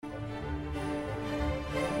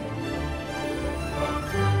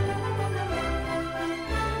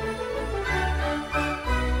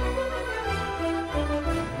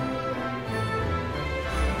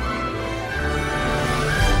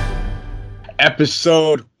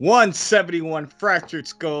Episode 171 Fractured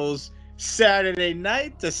Skulls, Saturday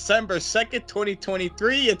night, December 2nd,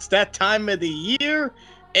 2023. It's that time of the year.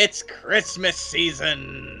 It's Christmas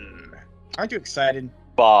season. Aren't you excited?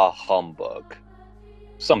 Bah humbug.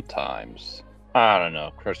 Sometimes. I don't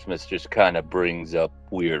know. Christmas just kind of brings up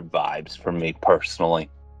weird vibes for me personally.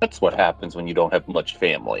 That's what happens when you don't have much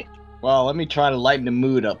family. Well, let me try to lighten the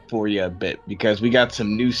mood up for you a bit because we got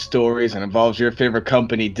some news stories and involves your favorite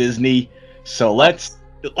company, Disney. So let's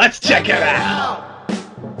check it out.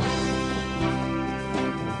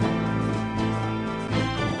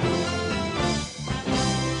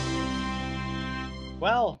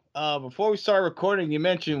 Well, before we start recording, you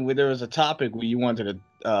mentioned there was a topic you wanted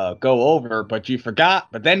to go over, but you forgot.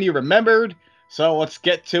 But then you remembered. So let's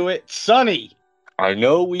get to it. Sunny. I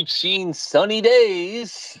know we've seen sunny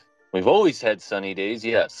days. We've always had sunny days,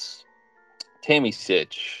 yes. Tammy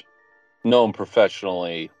Sytch, known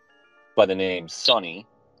professionally by the name Sunny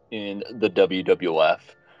in the WWF,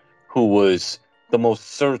 who was the most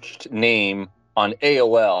searched name on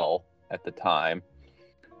AOL at the time,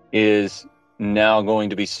 is now going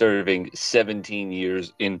to be serving 17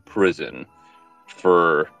 years in prison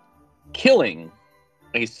for killing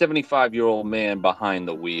a 75-year-old man behind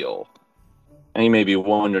the wheel. And you may be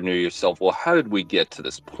wondering to yourself, well, how did we get to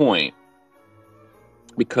this point?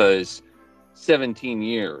 Because 17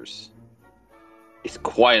 years is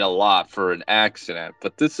quite a lot for an accident,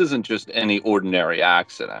 but this isn't just any ordinary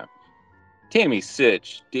accident. Tammy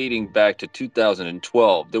Sytch, dating back to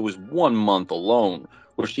 2012, there was 1 month alone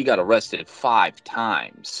where she got arrested 5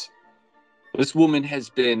 times. This woman has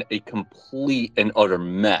been a complete and utter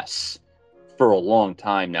mess for a long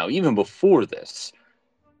time now, even before this,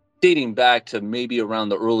 dating back to maybe around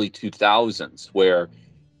the early 2000s, where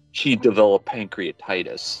she developed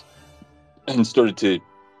pancreatitis and started to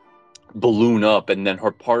balloon up, and then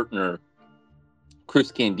her partner,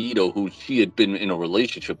 Chris Candido, who she had been in a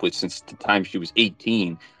relationship with since the time she was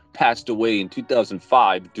 18, passed away in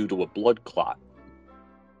 2005 due to a blood clot.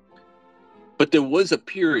 But there was a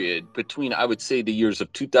period between, I would say, the years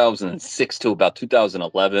of 2006 to about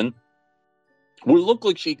 2011 where it looked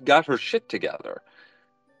like she got her shit together.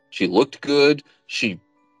 She looked good. She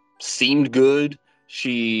seemed good.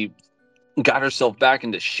 She got herself back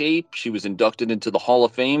into shape. She was inducted into the Hall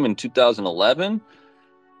of Fame in 2011.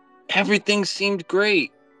 Everything seemed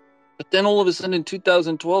great. But then all of a sudden in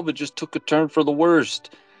 2012, it just took a turn for the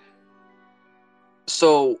worst.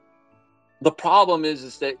 So the problem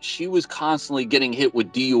is that she was constantly getting hit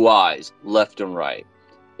with DUIs left and right.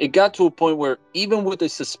 It got to a point where even with a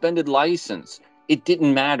suspended license, it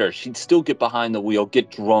didn't matter. She'd still get behind the wheel, get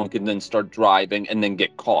drunk, and then start driving, and then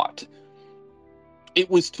get caught. It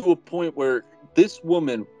was to a point where this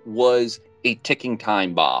woman was a ticking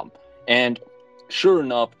time bomb. And sure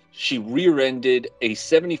enough, she rear-ended a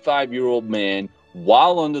 75-year-old man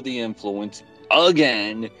while under the influence,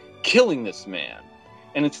 again, killing this man.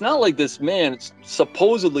 And it's not like this man,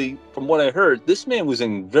 supposedly, from what I heard, this man was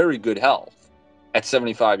in very good health at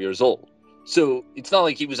 75 years old. So it's not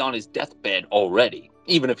like he was on his deathbed already.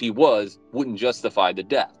 Even if he was, wouldn't justify the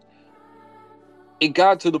death. It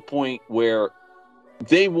got to the point where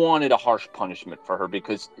they wanted a harsh punishment for her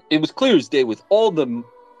because it was clear as day with all the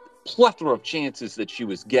plethora of chances that she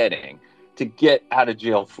was getting to get out of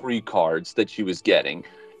jail free cards that she was getting.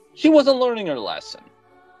 She wasn't learning her lesson.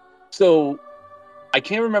 So I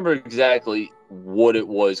can't remember exactly what it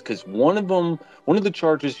was because one of the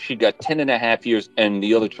charges, she got 10.5 years and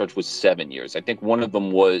the other charge was 7 years. I think one of them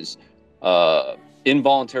was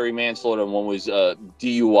involuntary manslaughter and one was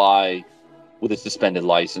DUI with a suspended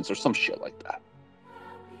license or some shit like that.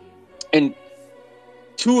 And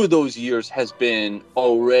 2 of those years has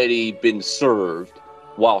already been served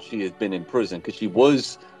while she has been in prison because she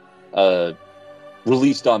was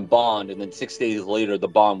released on bond, and then 6 days later the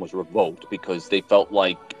bond was revoked because they felt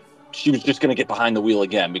like she was just going to get behind the wheel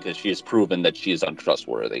again because she has proven that she is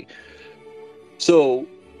untrustworthy. So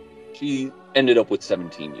she ended up with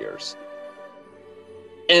 17 years.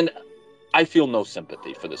 And I feel no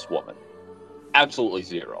sympathy for this woman. Absolutely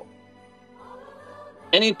zero.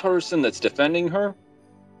 Any person that's defending her,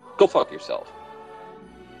 go fuck yourself.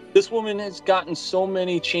 This woman has gotten so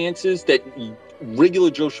many chances that regular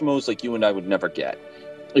Joe Schmoes like you and I would never get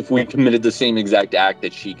if we committed the same exact act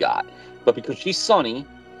that she got. But because she's Sunny,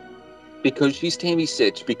 because she's Tammy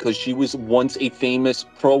Sytch, because she was once a famous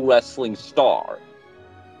pro wrestling star,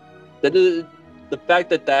 the fact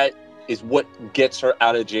that is what gets her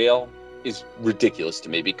out of jail is ridiculous to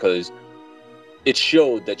me because it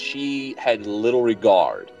showed that she had little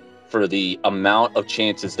regard for the amount of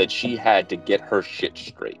chances that she had to get her shit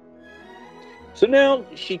straight. So now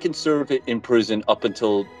she can serve it in prison up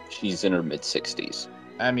until she's in her mid-60s.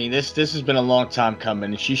 I mean, this has been a long time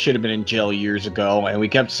coming. She should have been in jail years ago, and we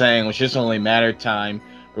kept saying it was just only a matter of time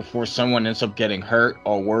before someone ends up getting hurt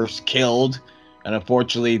or worse, killed. And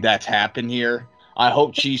unfortunately, that's happened here. I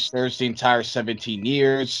hope she serves the entire 17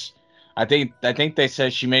 years. I think they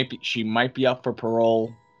said she might be up for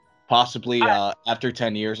parole, possibly after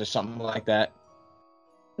 10 years or something like that.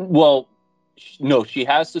 Well, no, she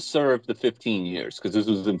has to serve the 15 years because this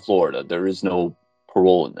was in Florida. There is no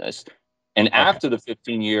parole in this. And Okay. after the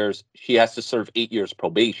 15 years, she has to serve 8 years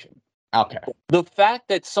probation. Okay. The fact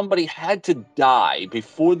that somebody had to die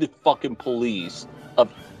before the fucking police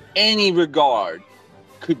of any regard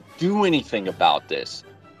could do anything about this.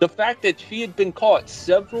 The fact that she had been caught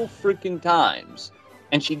several freaking times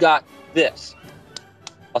and she got this,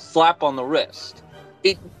 a slap on the wrist.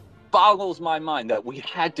 It boggles my mind that we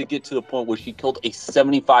had to get to the point where she killed a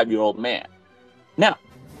 75-year-old man. Now,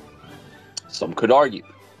 some could argue,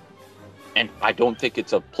 and I don't think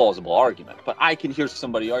it's a plausible argument, but I can hear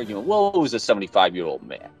somebody arguing, well, it was a 75-year-old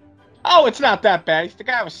man. Oh, it's not that bad. The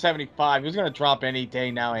guy was 75. He was going to drop any day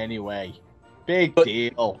now anyway. Big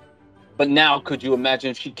deal. But now, could you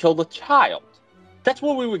imagine if she killed a child? That's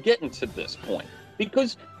where we were getting to this point.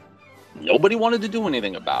 Because nobody wanted to do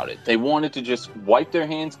anything about it. They wanted to just wipe their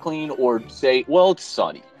hands clean or say, well, it's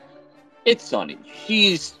Sunny. It's Sunny.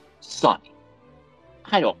 She's Sunny.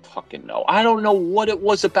 I don't fucking know. I don't know what it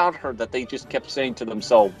was about her that they just kept saying to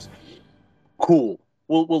themselves, cool,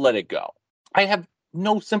 we'll let it go. I have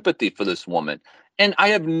no sympathy for this woman. And I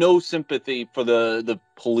have no sympathy for the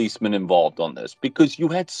policeman involved on this because you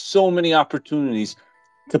had so many opportunities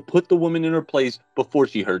to put the woman in her place before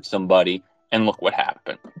she hurt somebody. And look what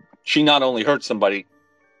happened. She not only hurt somebody,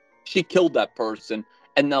 she killed that person.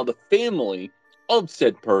 And now the family of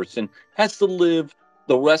said person has to live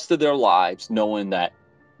the rest of their lives knowing that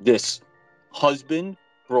this husband,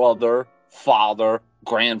 brother, father,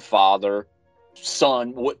 grandfather,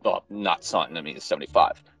 son, not son, I mean, he's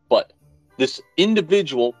 75, but this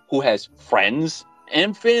individual who has friends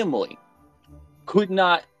and family could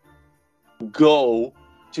not go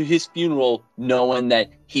to his funeral knowing that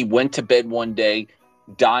he went to bed one day,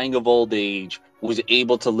 dying of old age, was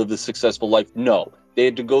able to live a successful life. No, they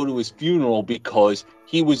had to go to his funeral because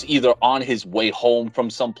he was either on his way home from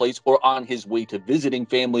someplace or on his way to visiting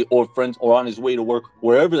family or friends or on his way to work,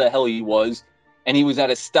 wherever the hell he was. And he was at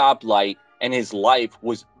a stoplight and his life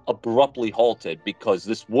was abruptly halted because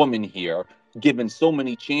this woman here, given so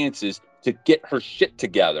many chances to get her shit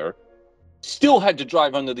together, still had to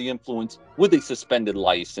drive under the influence with a suspended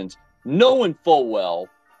license, knowing full well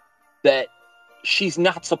that she's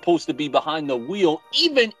not supposed to be behind the wheel,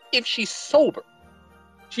 even if she's sober.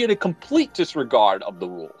 She had a complete disregard of the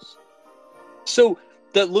rules. So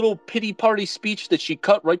that little pity party speech that she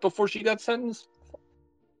cut right before she got sentenced,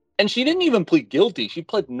 and she didn't even plead guilty. She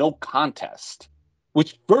pled no contest,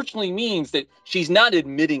 which virtually means that she's not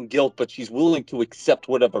admitting guilt, but she's willing to accept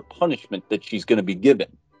whatever punishment that she's going to be given.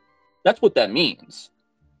 That's what that means.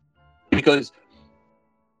 Because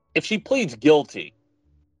if she pleads guilty,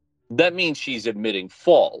 that means she's admitting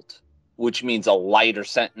fault, which means a lighter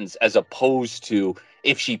sentence, as opposed to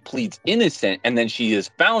if she pleads innocent and then she is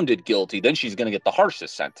founded guilty, then she's going to get the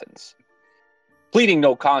harshest sentence. Pleading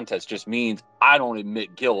no contest just means I don't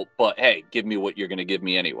admit guilt, but hey, give me what you're going to give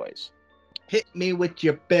me anyways. Hit me with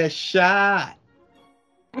your best shot.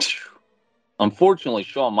 Unfortunately,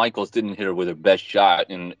 Shawn Michaels didn't hit her with her best shot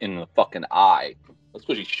in the fucking eye. That's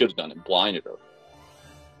what he should have done and blinded her.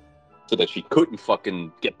 So that she couldn't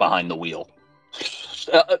fucking get behind the wheel.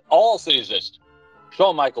 All I'll say is this.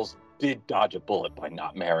 Shawn Michaels did dodge a bullet by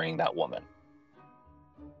not marrying that woman.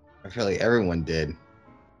 I feel like everyone did.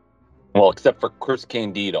 Well, except for Chris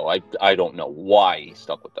Candido. I don't know why he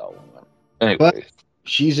stuck with that woman. Anyways. But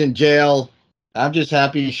she's in jail. I'm just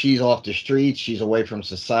happy she's off the streets. She's away from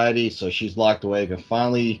society, so she's locked away. Can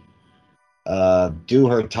finally do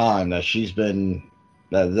her time that she's been.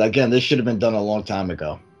 Again, this should have been done a long time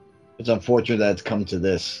ago. It's unfortunate that it's come to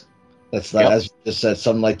this. That's not, as you just said,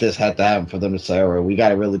 something like this had to happen for them to say, all right, we got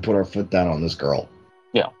to really put our foot down on this girl.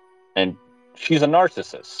 Yeah, and she's a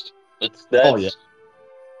narcissist.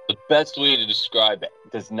 The best way to describe it.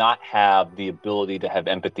 Does not have the ability to have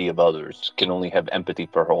empathy of others. Can only have empathy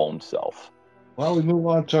for her own self. Well, we move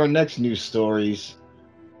on to our next news stories.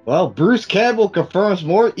 Well, Bruce Campbell confirms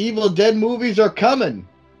more Evil Dead movies are coming.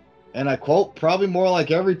 And I quote, probably more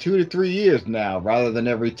like every 2 to 3 years now, rather than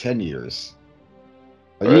every 10 years.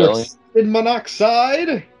 Are you excited,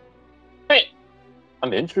 Monoxide? Hey,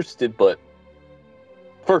 I'm interested, but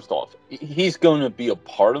first off, he's going to be a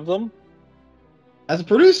part of them? As a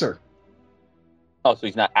producer. Oh, so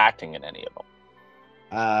he's not acting in any of them.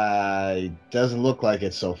 Doesn't look like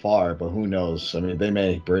it so far, but who knows? I mean, they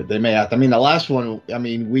may have. I mean, the last one. I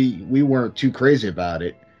mean, we weren't too crazy about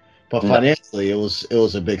it, but No. financially, it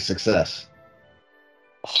was a big success.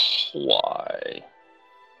 Why?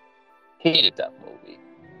 Hated that movie.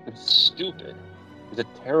 It was stupid. It was a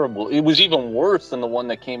terrible. It was even worse than the one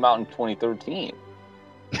that came out in 2013.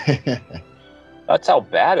 That's how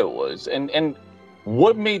bad it was. And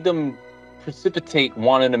what made them precipitate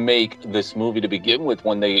wanting to make this movie to begin with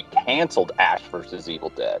when they canceled Ash vs. Evil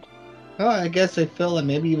Dead? Oh, I guess I felt like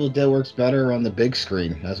maybe Evil Dead works better on the big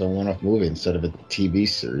screen as a one-off movie instead of a TV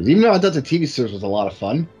series. Even though I thought the TV series was a lot of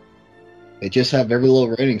fun, they just have very low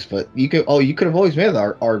ratings. But you could have always made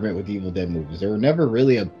the argument with the Evil Dead movies. They were never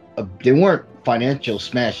really they weren't financial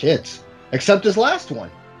smash hits, except this last one.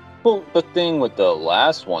 Well, the thing with the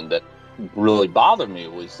last one that really bothered me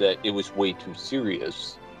was that it was way too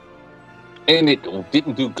serious. And it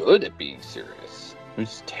didn't do good at being serious. It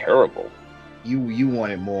was terrible. You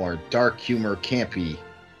wanted more dark humor, campy.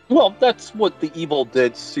 Well, that's what the Evil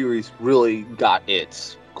Dead series really got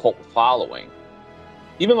its cult following.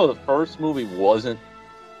 Even though the first movie wasn't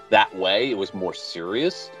that way, it was more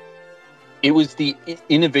serious. It was the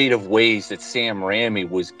innovative ways that Sam Raimi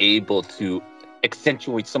was able to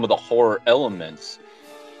accentuate some of the horror elements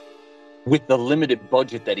with the limited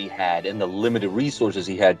budget that he had and the limited resources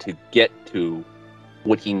he had to get to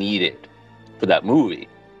what he needed for that movie.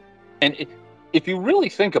 And if you really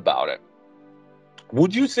think about it,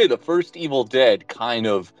 would you say the first Evil Dead kind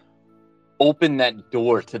of opened that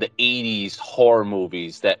door to the 80s horror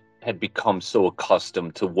movies that had become so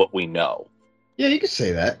accustomed to what we know? Yeah, you could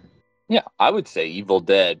say that. Yeah, I would say Evil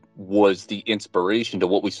Dead was the inspiration to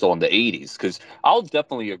what we saw in the 80s, because I'll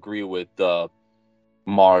definitely agree with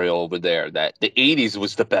Mario over there that the 80s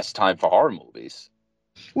was the best time for horror movies.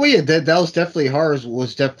 Well, yeah, that was definitely horror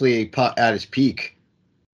was definitely at its peak.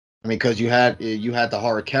 I mean, because you had the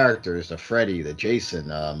horror characters, the Freddy, the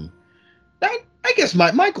Jason. I guess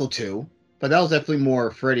Michael too, but that was definitely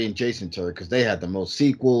more Freddy and Jason territory because they had the most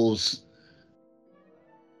sequels.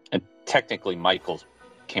 And technically, Michael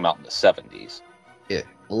came out in the 70s. Yeah,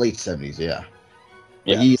 late 70s. Yeah.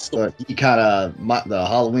 Yeah, he kind of the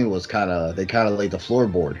Halloween was they kind of laid the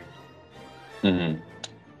floorboard. Mm-hmm.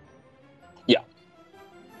 Yeah,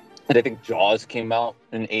 and I think Jaws came out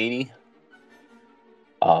in 80.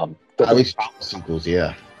 At least sequels,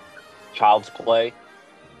 yeah. Child's Play.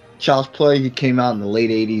 Child's Play, he came out in the late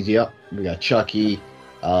 80s. Yep, we got Chucky.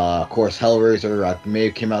 Of course, Hellraiser may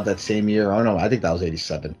have came out that same year. I don't know. I think that was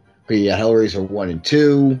 87. But yeah, Hellraiser 1 and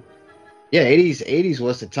 2. Yeah, 80s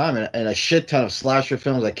was the time, and a shit ton of slasher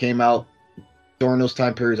films that came out during those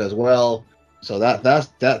time periods as well. So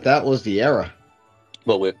that was the era.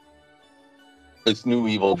 But with this new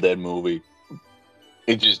Evil Dead movie,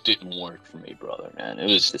 it just didn't work for me, brother, man. It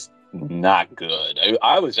was just not good.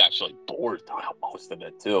 I was actually bored throughout most of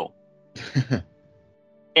it too.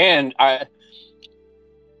 And I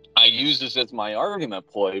use this as my argument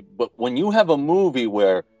ploy, but when you have a movie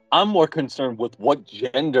where I'm more concerned with what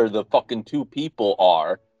gender the fucking two people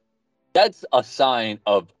are, that's a sign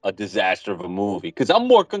of a disaster of a movie. Because I'm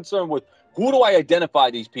more concerned with who do I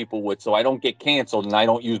identify these people with so I don't get canceled and I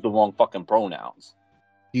don't use the wrong fucking pronouns.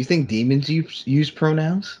 Do you think demons use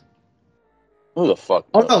pronouns? Who the fuck?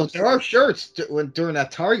 Oh no, there are shirts during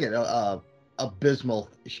that Target abysmal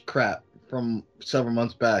crap from several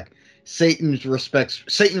months back. Satan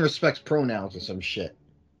respects pronouns or some shit.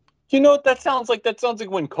 You know what that sounds like? That sounds like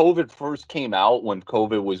when COVID first came out, when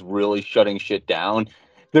COVID was really shutting shit down.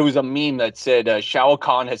 There was a meme that said Shao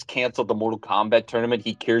Kahn has canceled the Mortal Kombat tournament.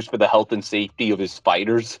 He cares for the health and safety of his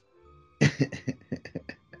fighters.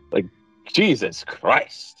 Like, Jesus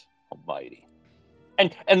Christ almighty.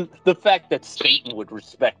 And the fact that Satan would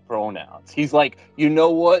respect pronouns. He's like, you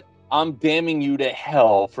know what? I'm damning you to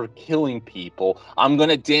hell for killing people. I'm going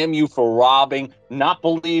to damn you for robbing, not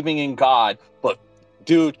believing in God. But,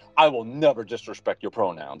 dude, I will never disrespect your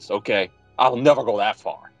pronouns, okay? I'll never go that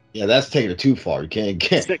far. Yeah, that's taking it too far. You can't.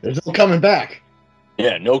 There's no coming back.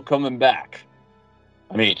 Yeah, no coming back.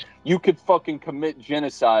 I mean, you could fucking commit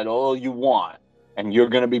genocide all you want, and you're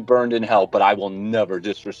going to be burned in hell, but I will never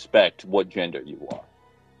disrespect what gender you are.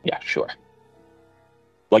 Yeah, sure.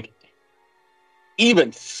 Like,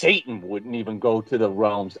 even Satan wouldn't even go to the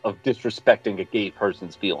realms of disrespecting a gay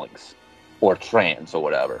person's feelings or trans or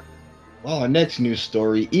whatever. Well, our next news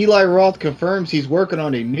story, Eli Roth confirms he's working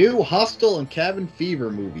on a new Hostel and Cabin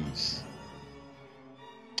Fever movies.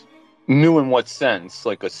 New in what sense?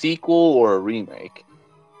 Like a sequel or a remake?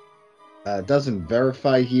 It doesn't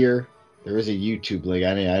verify here. There is a YouTube link.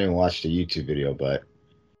 I didn't watch the YouTube video, but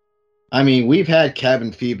I mean, we've had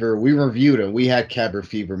Cabin Fever. We reviewed it. We had Cabin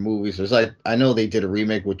Fever movies. There's like I know they did a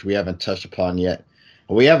remake, which we haven't touched upon yet.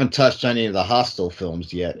 We haven't touched any of the Hostel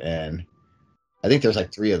films yet, and I think there's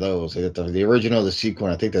like three of those. The original, the sequel,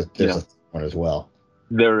 and I think that there's a third one as well.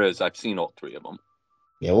 There is. I've seen all three of them.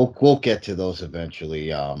 Yeah, we'll get to those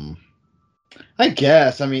eventually. I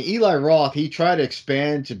guess. I mean, Eli Roth, he tried to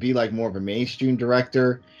expand to be like more of a mainstream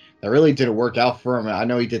director. That really didn't work out for him. I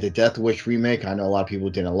know he did the Death Wish remake. I know a lot of people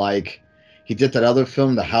didn't like. He did that other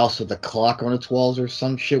film, The House with the Clock on its Walls, or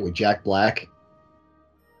some shit with Jack Black.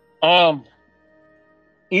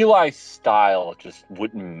 Eli's style just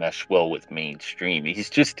wouldn't mesh well with mainstream. He's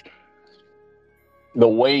just the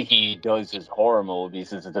way he does his horror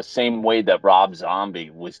movies is the same way that Rob Zombie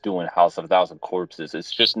was doing House of a Thousand Corpses.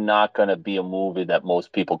 It's just not going to be a movie that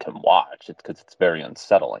most people can watch. It's because it's very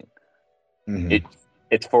unsettling. Mm-hmm.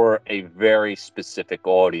 It's for a very specific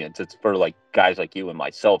audience. It's for like guys like you and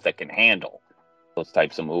myself that can handle those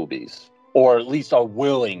types of movies, or at least are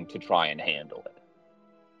willing to try and handle it.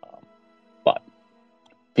 But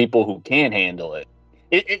people who can handle it,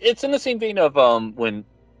 it's in the same vein of when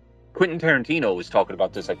Quentin Tarantino was talking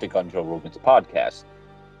about this, I think, on Joe Rogan's podcast.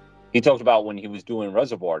 He talked about when he was doing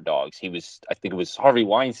Reservoir Dogs. I think it was Harvey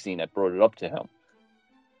Weinstein that brought it up to him.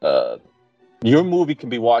 Your movie can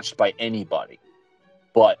be watched by anybody,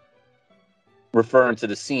 but referring to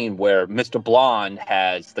the scene where Mr. Blonde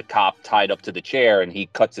has the cop tied up to the chair and he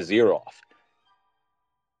cuts his ear off.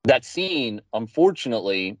 That scene,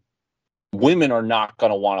 unfortunately, women are not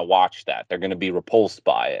going to want to watch that. They're going to be repulsed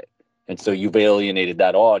by it. And so you've alienated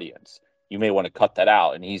that audience. You may want to cut that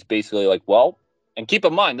out. And he's basically like, well, and keep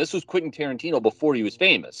in mind, this was Quentin Tarantino before he was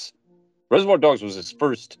famous. Reservoir Dogs was his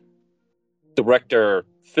first director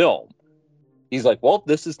film. He's like, well,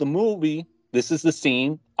 this is the movie. This is the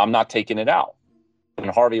scene. I'm not taking it out. And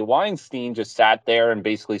Harvey Weinstein just sat there and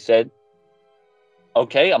basically said,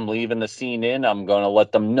 okay, I'm leaving the scene in. I'm going to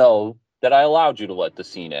let them know that I allowed you to let the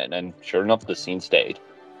scene in. And sure enough, the scene stayed.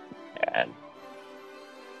 And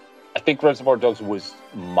I think Reservoir Dogs was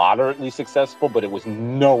moderately successful, but it was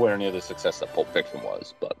nowhere near the success that Pulp Fiction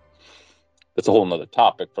was. But that's a whole nother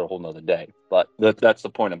topic for a whole nother day. But that's the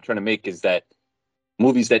point I'm trying to make, is that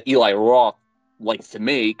movies that Eli Roth likes to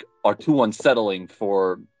make are too unsettling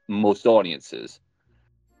for most audiences.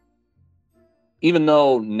 Even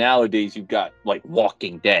though nowadays you've got like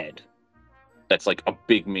Walking Dead, that's like a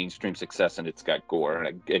big mainstream success, and it's got gore,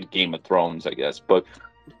 and Game of Thrones, I guess. But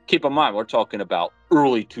keep in mind, we're talking about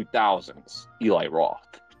early 2000s Eli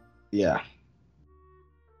Roth. Yeah.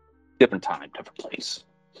 Different time, different place.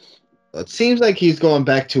 It seems like he's going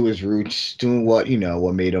back to his roots, doing what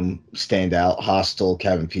made him stand out. Hostel,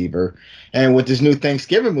 Cabin Fever, and with this new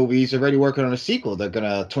Thanksgiving movie, he's already working on a sequel.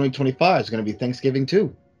 2025 is gonna be Thanksgiving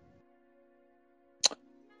too.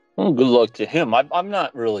 Well, good luck to him. I'm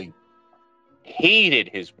not really hated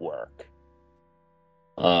his work.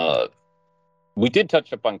 We did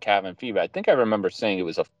touch up on Cabin Fever. I think I remember saying it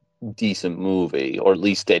was a decent movie, or at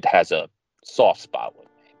least it has a soft spot with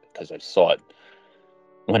me because I saw it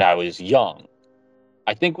when I was young.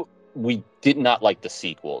 I think we did not like the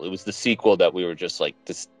sequel. It was the sequel that we were just like,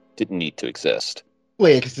 this didn't need to exist.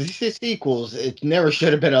 Wait, because these sequels, it never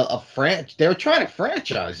should have been a franchise. They were trying to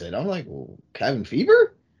franchise it. I'm like, well, Cabin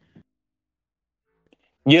Fever?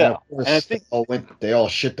 Yeah, and I think they all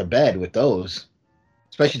shit the bed with those,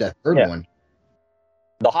 especially that third one.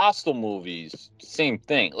 The Hostel movies, same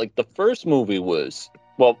thing. Like the first movie was,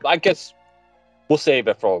 well, I guess we'll save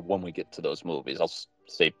it for when we get to those movies. I'll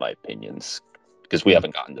save my opinions because we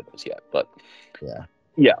haven't gotten to those yet. But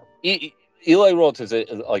yeah. Eli Roth is,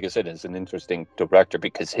 like I said, is an interesting director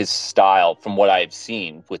because his style, from what I've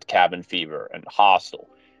seen with Cabin Fever and Hostel,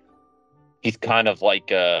 he's kind of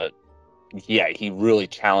like he really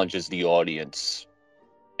challenges the audience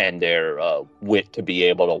and their wit to be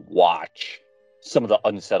able to watch some of the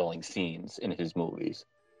unsettling scenes in his movies.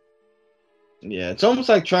 Yeah, it's almost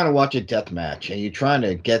like trying to watch a death match, and you're trying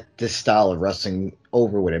to get this style of wrestling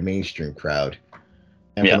over with a mainstream crowd.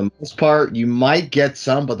 And for the most part, you might get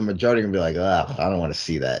some, but the majority are going to be like, I don't want to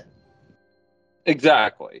see that.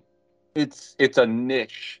 Exactly. It's a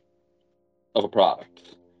niche of a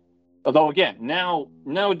product. Although, again,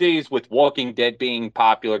 nowadays with Walking Dead being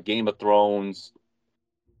popular, Game of Thrones,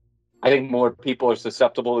 I think more people are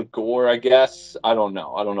susceptible to gore, I guess. I don't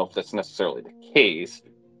know. I don't know if that's necessarily the case.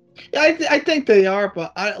 Yeah, I think they are,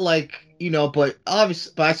 but but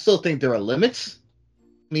obviously, but I still think there are limits.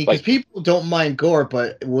 I mean, because people don't mind gore,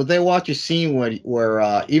 but will they watch a scene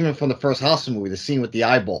where even from the first Hostel movie, the scene with the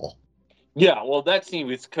eyeball? Yeah, well, that scene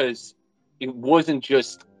was because it wasn't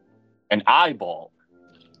just an eyeball.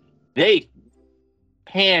 They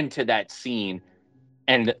pan to that scene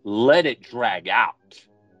and let it drag out.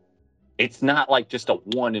 It's not like just a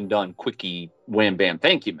one and done quickie wham bam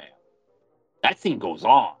thank you, man. That scene goes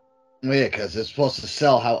on. Yeah, because it's supposed to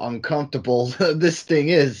sell how uncomfortable this thing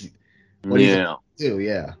is. What he's gonna do,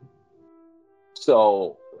 yeah.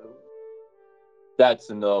 So that's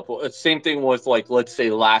enough. Same thing with, like, let's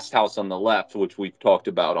say Last House on the Left, which we've talked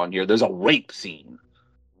about on here. There's a rape scene,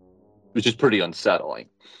 which is pretty unsettling.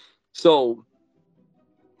 So,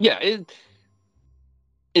 yeah,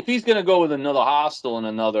 if he's going to go with another Hostel and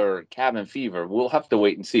another Cabin Fever, we'll have to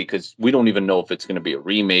wait and see, because we don't even know if it's going to be a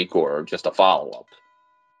remake or just a follow-up.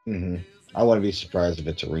 Mm-hmm. I wouldn't be surprised if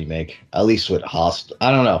it's a remake, at least with Hostel.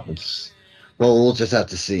 I don't know. We'll just have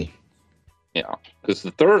to see. Yeah, because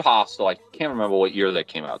the third Hostel, I can't remember what year that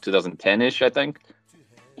came out, 2010-ish, I think.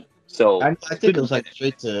 So I think it was like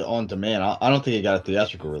straight to on demand. I don't think it got a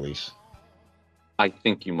theatrical release. I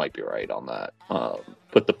think you might be right on that.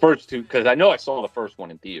 But the first two, because I know I saw the first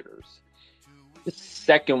one in theaters. The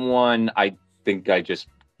second one, I think I just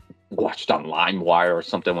watched on LimeWire or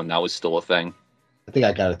something when that was still a thing. I think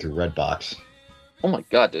I got it through Redbox. Oh my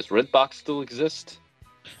God, does Redbox still exist?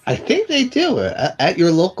 I think they do. At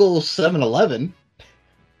your local 7-Eleven.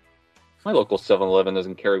 My local 7-Eleven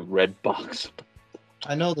doesn't carry Redbox.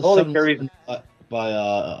 I know the 7-Eleven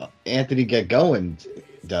by Anthony Get Going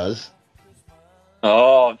does.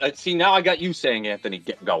 Oh, see, now I got you saying Anthony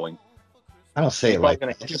Get Going. I don't say it like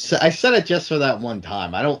that. I said it just for that one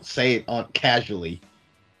time. I don't say it casually.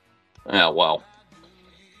 Yeah, well.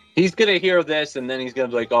 He's going to hear this, and then he's going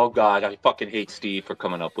to be like, oh, God, I fucking hate Steve for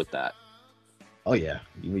coming up with that. Oh, yeah.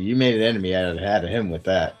 You made an enemy out of him with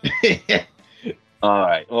that. All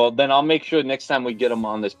right. Well, then I'll make sure next time we get him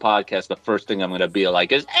on this podcast, the first thing I'm going to be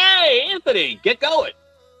like is, hey, Anthony, get going.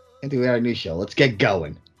 Anthony, we got a new show. Let's get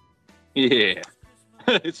going. Yeah.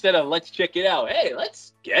 Instead of let's check it out. Hey,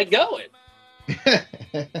 let's get going.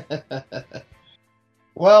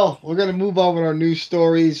 Well, we're going to move on with our news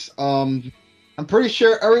stories. I'm pretty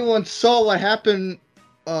sure everyone saw what happened,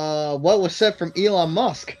 what was said from Elon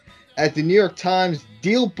Musk at the New York Times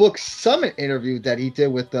DealBook Summit interview that he did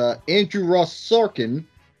with Andrew Ross Sorkin.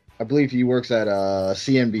 I believe he works at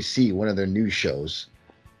CNBC, one of their news shows.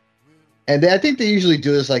 And I think they usually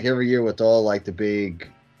do this like every year with all like the big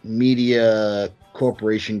media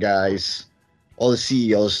corporation guys, all the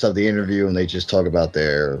CEOs stuff. They interview and they just talk about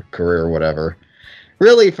their career or whatever.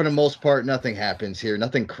 Really, for the most part, nothing happens here.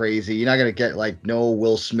 Nothing crazy. You're not going to get like no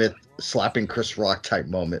Will Smith slapping Chris Rock type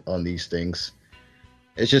moment on these things.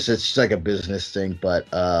 It's just like a business thing. But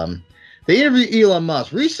they interviewed Elon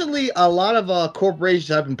Musk. Recently, a lot of corporations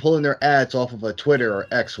have been pulling their ads off of Twitter or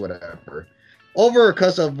X, whatever, over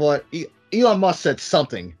because of what Elon Musk said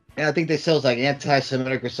something. And I think they said it was like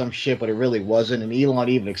anti-Semitic or some shit, but it really wasn't. And Elon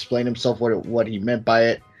even explained himself what he meant by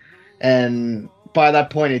it. And by that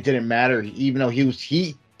point, it didn't matter, even though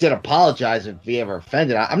he did apologize if he ever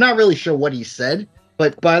offended. I'm not really sure what he said,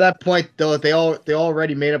 but by that point, though, they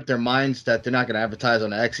already made up their minds that they're not going to advertise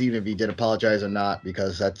on X, even if he did apologize or not,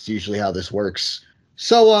 because that's usually how this works.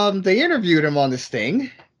 So they interviewed him on this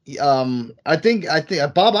thing. I think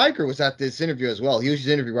Bob Iger was at this interview as well. He was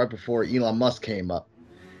interviewed right before Elon Musk came up,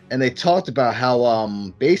 and they talked about how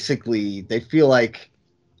basically they feel like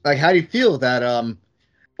how do you feel that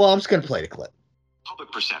well, I'm just going to play the clip.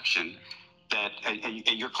 Public perception that,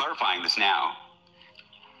 and you're clarifying this now,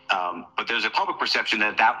 but there's a public perception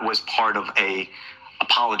that was part of a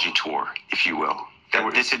apology tour, if you will.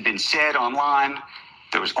 This had been said online.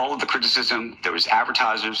 There was all of the criticism. There was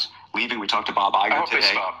advertisers leaving. We talked to Bob Iger today.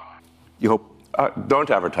 Stop. You hope don't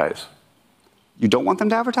advertise. You don't want them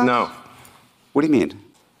to advertise? No. What do you mean?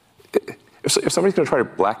 If somebody's going to try to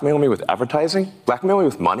blackmail me with advertising, blackmail me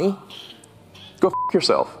with money, go f***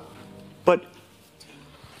 yourself. But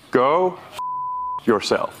go f***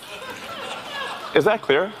 yourself. Is that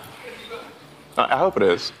clear? I hope it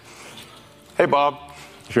is. Hey, Bob,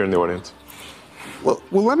 if you're in the audience. Well,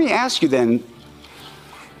 let me ask you then.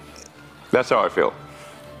 That's how I feel.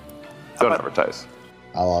 Don't advertise.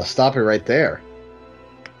 I'll stop it right there.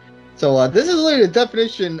 So this is literally the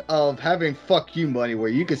definition of having fuck you money, where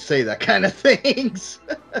you could say that kind of things.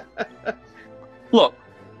 Look,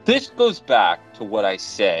 this goes back to what I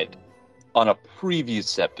said on a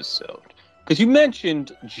previous episode. Because you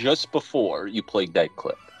mentioned just before you played that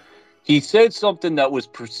clip, he said something that was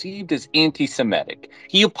perceived as anti-Semitic.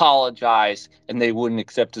 He apologized, and they wouldn't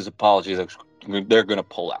accept his apology. They're going to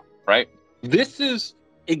pull out, right? This is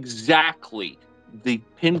exactly the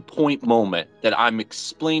pinpoint moment that I'm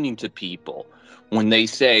explaining to people when they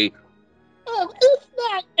say, "Oh,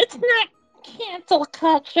 it's not cancel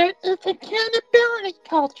culture is accountability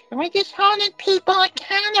culture. We're just holding people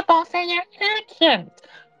accountable for their actions.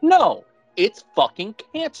 No, it's fucking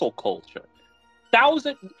cancel culture.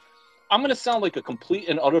 I'm going to sound like a complete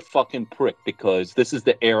and utter fucking prick because this is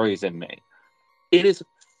the Aries in me. It is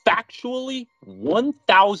factually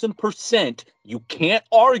 1,000%. You can't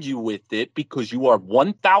argue with it because you are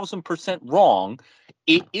 1,000% wrong.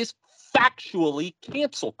 It is factually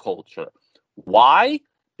cancel culture. Why?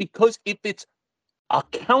 Because if it's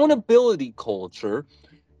accountability culture,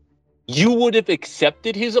 you would have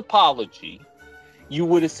accepted his apology. You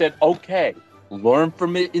would have said, okay, learn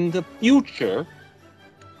from it in the future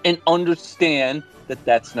and understand that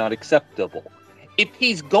that's not acceptable. If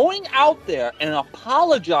he's going out there and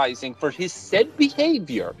apologizing for his said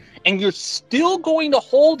behavior, and you're still going to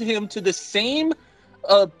hold him to the same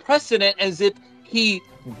precedent as if he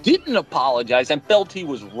didn't apologize and felt he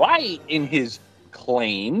was right in his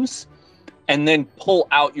claims, and then pull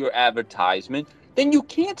out your advertisement, then you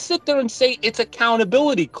can't sit there and say it's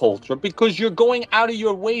accountability culture because you're going out of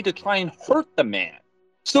your way to try and hurt the man.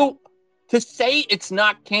 So to say it's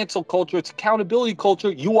not cancel culture, it's accountability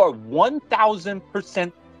culture, you are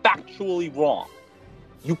 1,000% factually wrong.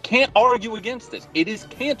 You can't argue against this. It is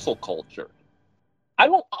cancel culture.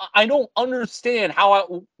 I don't understand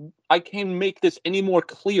how I can make this any more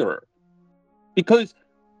clearer. Because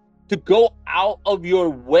to go out of your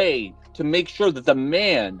way to make sure that the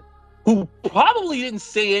man who probably didn't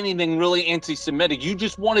say anything really anti-Semitic, you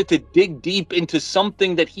just wanted to dig deep into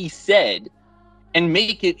something that he said and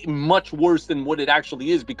make it much worse than what it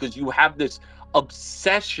actually is because you have this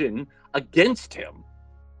obsession against him.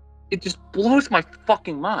 It just blows my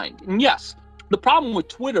fucking mind. And yes, the problem with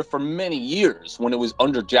Twitter for many years when it was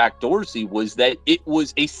under Jack Dorsey was that it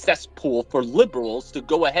was a cesspool for liberals to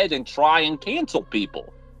go ahead and try and cancel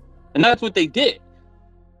people. And that's what they did.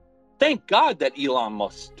 Thank God that Elon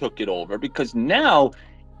Musk took it over because now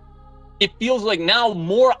it feels like now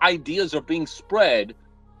more ideas are being spread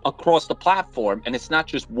across the platform, and it's not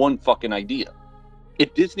just one fucking idea.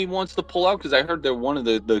 If Disney wants to pull out, because I heard they're one of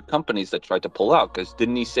the companies that tried to pull out, because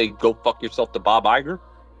didn't he say go fuck yourself to Bob Iger?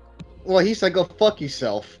 Well, he said go fuck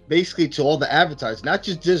yourself, basically to all the advertisers, not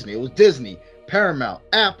just Disney. It was Disney, Paramount,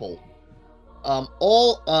 Apple,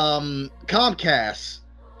 all Comcast,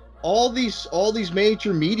 all these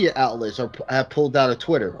major media outlets have pulled out of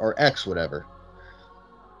Twitter or X, whatever.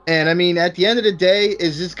 And I mean, at the end of the day,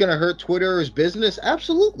 is this going to hurt Twitter's business?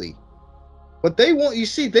 Absolutely. But they want, you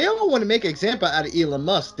see, they all want to make an example out of Elon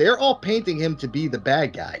Musk. They're all painting him to be the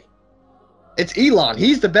bad guy. It's Elon.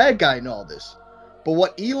 He's the bad guy in all this. But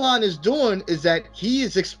what Elon is doing is that he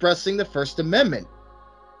is expressing the First Amendment.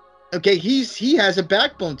 Okay, he has a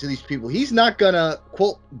backbone to these people. He's not going to,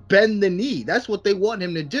 quote, bend the knee. That's what they want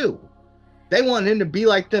him to do. They want him to be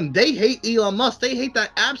like them. They hate Elon Musk. They hate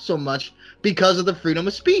that app so much because of the freedom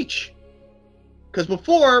of speech. Because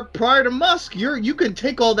before, prior to Musk, you can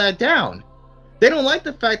take all that down. They don't like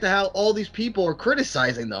the fact that how all these people are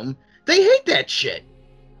criticizing them. They hate that shit.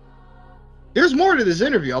 There's more to this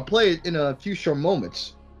interview. I'll play it in a few short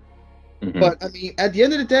moments. Mm-hmm. But, I mean, at the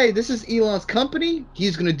end of the day, this is Elon's company.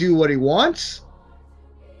 He's going to do what he wants.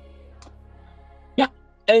 Yeah,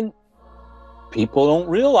 and people don't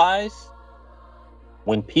realize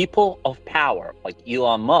when people of power, like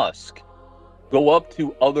Elon Musk, go up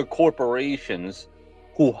to other corporations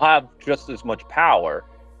who have just as much power,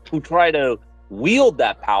 who try to wield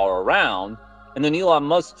that power around, and then Elon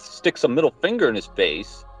Musk sticks a middle finger in his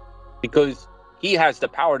face because he has the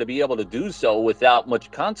power to be able to do so without much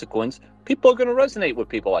consequence, people are going to resonate with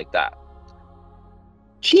people like that.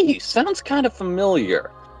 Gee, sounds kind of familiar.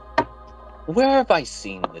 Where have I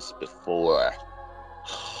seen this before?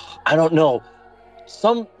 I don't know.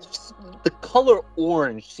 The color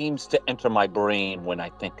orange seems to enter my brain when I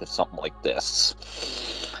think of something like this.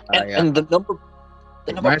 And the number...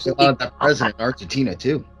 It reminds me of that president in Argentina,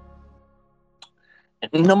 too.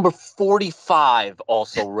 Number 45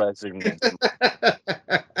 also resonates.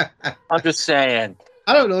 I'm just saying.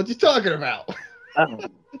 I don't know what you're talking about.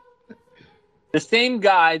 The same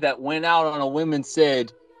guy that went out on a whim and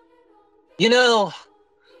said, you know,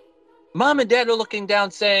 Mom and Dad are looking down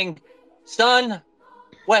saying, son,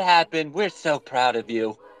 what happened? We're so proud of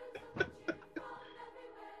you.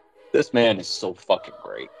 This man is so fucking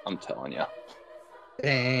great. I'm telling you.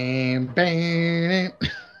 Bam, bam.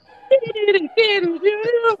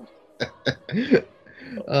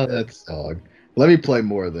 Oh, that song. Let me play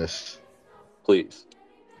more of this. Please.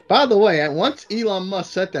 By the way, once Elon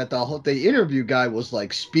Musk said that, the interview guy was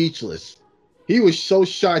like speechless. He was so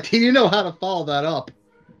shocked. He didn't know how to follow that up.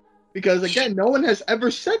 Because again, no one has ever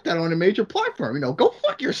said that on a major platform. You know, go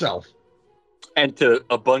fuck yourself. And to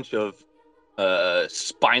a bunch of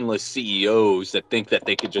spineless CEOs that think that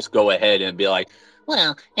they could just go ahead and be like,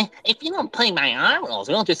 well, if you don't play my arm rules,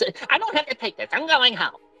 we'll just, I don't have to take this. I'm going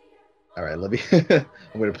home. All right, let me.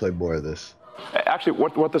 I'm going to play more of this. Actually,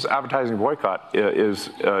 what this advertising boycott is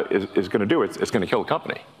going to do, it's going to kill the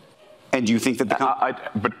company. And do you think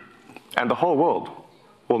that and the whole world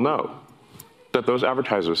will know that those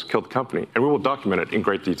advertisers killed the company, and we will document it in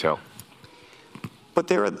great detail. But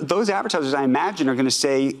those advertisers, I imagine, are going to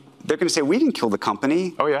say, we didn't kill the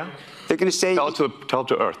company. Oh yeah. They're going to say, tell it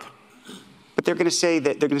to Earth. But they're going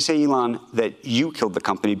to say, Elon, that you killed the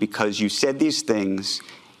company because you said these things,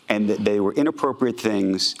 and that they were inappropriate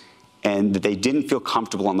things, and that they didn't feel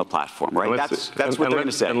comfortable on the platform, right? That's what they're going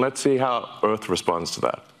to say. And let's see how Earth responds to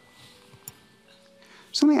that.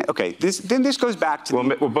 Okay, this goes back to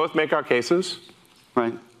we'll both make our cases,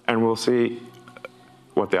 right? And we'll see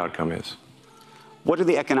what the outcome is. What are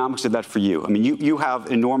the economics of that for you? I mean, you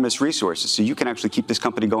have enormous resources, so you can actually keep this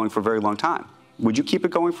company going for a very long time. Would you keep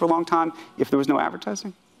it going for a long time if there was no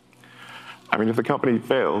advertising? I mean, if the company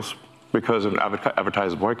fails because of an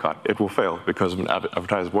advertiser boycott, it will fail because of an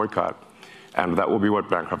advertiser boycott. And that will be what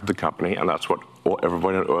bankrupted the company, and that's what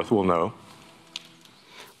everybody on Earth will know.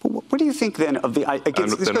 What do you think then of the,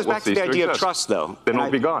 this goes back to the idea of trust, though. Then it'll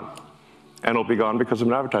be gone. And it'll be gone because of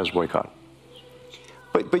an advertiser boycott.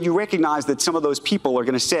 But you recognize that some of those people are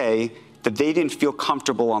going to say that they didn't feel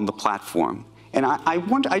comfortable on the platform. And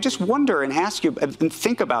I just wonder and ask you and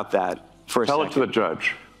think about that for a second. Tell it to the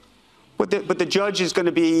judge. But the judge is going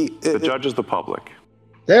to be... the judge is the public.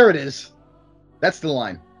 There it is. That's the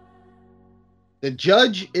line. The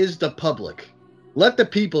judge is the public. Let the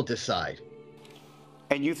people decide.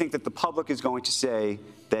 And you think that the public is going to say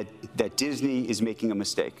that Disney is making a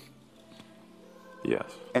mistake? Yes.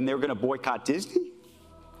 And they're going to boycott Disney?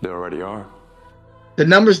 They already are. The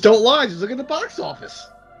numbers don't lie. Just look at the box office.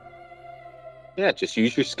 Yeah, just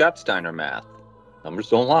use your Scott Steiner math. Numbers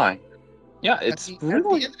don't lie. Yeah, it's at the end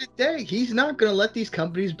of the day, he's not going to let these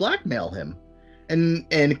companies blackmail him. And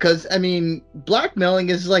because, I mean, blackmailing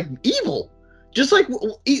is like evil. Just like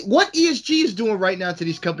what ESG is doing right now to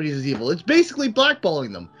these companies is evil. It's basically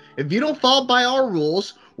blackballing them. If you don't follow by our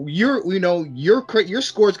rules, your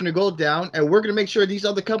score is going to go down, and we're going to make sure these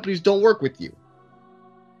other companies don't work with you.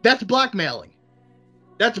 That's blackmailing.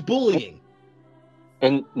 That's bullying.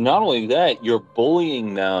 And not only that, you're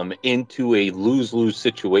bullying them into a lose-lose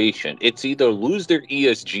situation. It's either lose their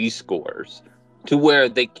ESG scores to where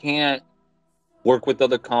they can't work with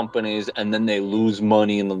other companies and then they lose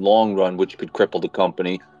money in the long run, which could cripple the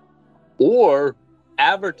company, or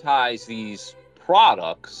advertise these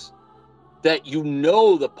products that you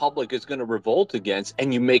know the public is going to revolt against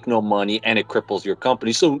and you make no money and it cripples your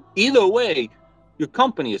company. So either way, your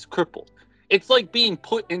company is crippled. It's like being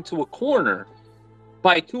put into a corner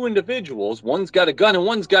by two individuals. One's got a gun and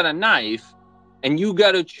one's got a knife, and you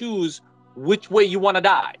got to choose which way you want to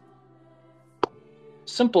die.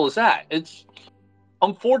 Simple as that.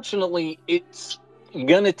 Unfortunately, it's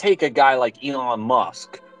going to take a guy like Elon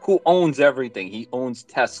Musk, who owns everything. He owns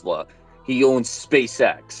Tesla. He owns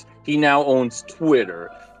SpaceX. He now owns Twitter.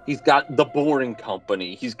 He's got The Boring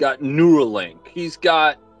Company. He's got Neuralink. He's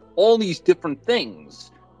got all these different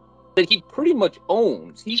things that he pretty much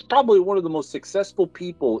owns. He's probably one of the most successful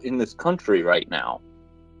people in this country right now.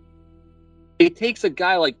 It takes a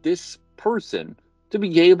guy like this person to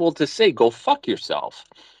be able to say, go fuck yourself.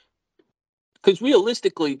 Because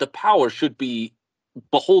realistically, the power should be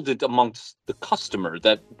beholden amongst the customer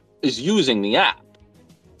that is using the app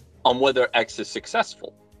on whether X is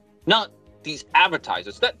successful, not these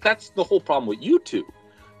advertisers. That's the whole problem with YouTube.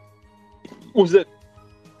 Was that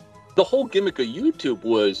the whole gimmick of YouTube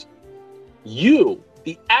was you,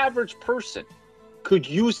 the average person, could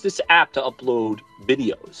use this app to upload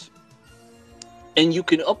videos. And you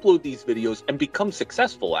can upload these videos and become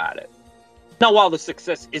successful at it. Now, while the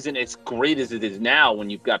success isn't as great as it is now when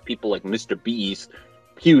you've got people like Mr. Beast,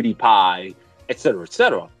 PewDiePie,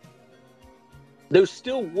 etc., there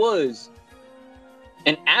still was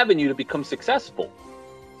an avenue to become successful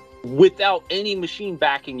without any machine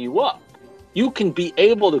backing you up. You can be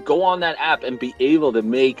able to go on that app and be able to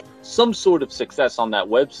make some sort of success on that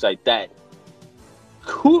website that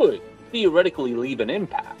could theoretically leave an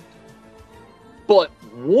impact. But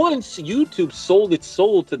once YouTube sold its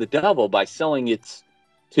soul to the devil by selling it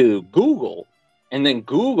to Google, and then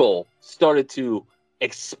Google started to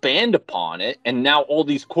expand upon it, and now all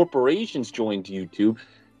these corporations joined YouTube,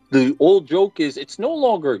 the old joke is it's no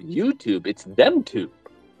longer YouTube, it's ThemTube.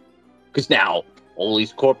 Because now all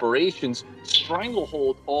these corporations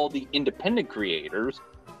stranglehold all the independent creators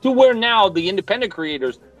to where now the independent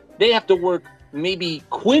creators they have to work maybe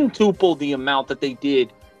quintuple the amount that they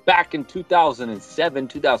did back in 2007,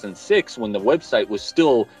 2006, when the website was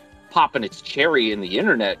still popping its cherry in the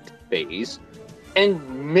internet phase,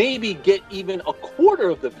 and maybe get even a quarter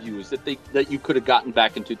of the views that you could have gotten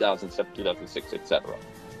back in 2007, 2006, etc.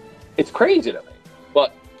 It's crazy to me.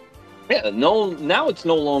 But yeah, now it's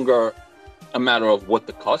no longer a matter of what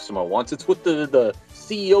the customer wants. It's what the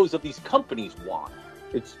CEOs of these companies want.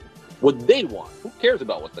 It's what they want. Who cares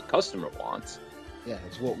about what the customer wants? Yeah,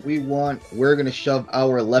 it's what we want. We're going to shove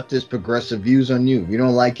our leftist progressive views on you. If you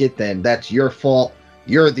don't like it, then that's your fault.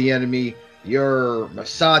 You're the enemy. You're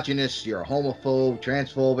misogynist. You're homophobe,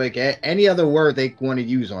 transphobic, any other word they want to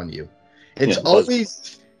use on you. It's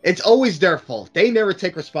always their fault. They never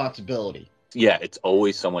take responsibility. Yeah, it's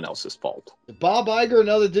always someone else's fault. Bob Iger and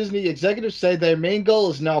other Disney executives say their main goal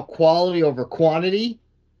is now quality over quantity.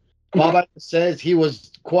 Bob Iger says he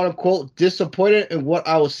was, quote unquote, disappointed in what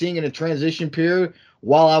I was seeing in the transition period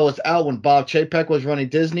while I was out when Bob Chapek was running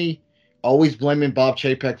Disney. Always blaming Bob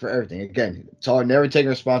Chapek for everything. Again, it's hard, never taking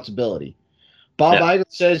responsibility. Bob Iger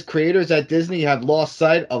says creators at Disney have lost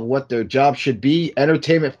sight of what their job should be: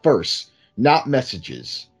 entertainment first, not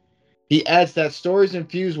messages. He adds that stories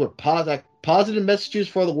infused with positive messages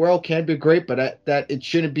for the world can be great, but that it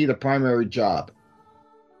shouldn't be the primary job.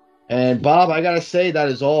 And Bob, I gotta say, that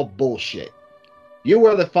is all bullshit. You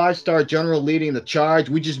were the 5-star general leading the charge.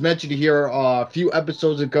 We just mentioned here a few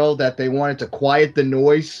episodes ago that they wanted to quiet the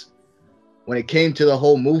noise when it came to the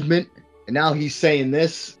whole movement, and now he's saying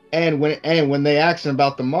this. And when they asked him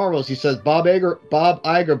about the Marvels, he says Bob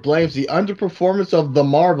Iger blames the underperformance of the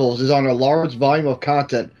Marvels is on a large volume of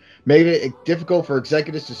content, making it difficult for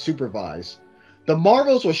executives to supervise. The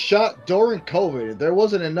Marvels was shot during COVID. There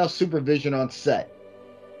wasn't enough supervision on set.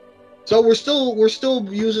 So we're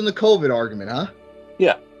still using the COVID argument, huh?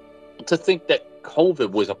 Yeah. To think that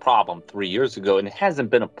COVID was a problem 3 years ago, and it hasn't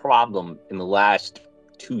been a problem in the last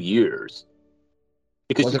 2 years.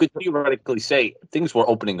 Because you could theoretically say things were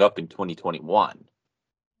opening up in 2021.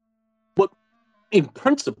 But in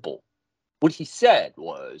principle, what he said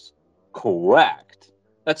was correct.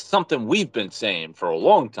 That's something we've been saying for a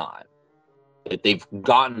long time. That they've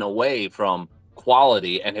gotten away from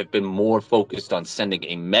quality and have been more focused on sending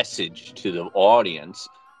a message to the audience.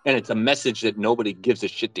 And it's a message that nobody gives a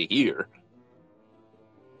shit to hear.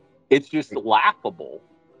 It's just laughable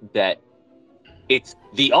that it's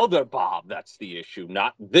the other Bob that's the issue,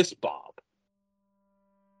 not this Bob.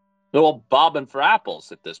 They're all bobbing for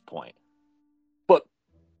apples at this point. But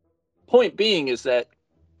point being is that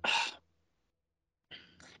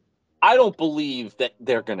I don't believe that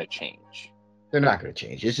they're going to change. They're not going to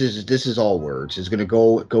change. This is all words. It's going to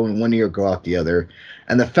go in one ear, go out the other.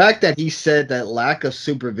 And the fact that he said that lack of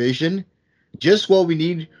supervision, just what we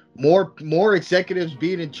need, more executives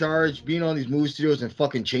being in charge, being on these movie studios and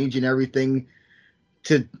fucking changing everything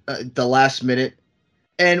to the last minute.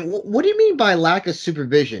 And what do you mean by lack of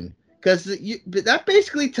supervision? Because that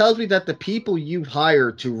basically tells me that the people you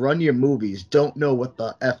hire to run your movies don't know what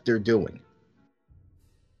the F they're doing.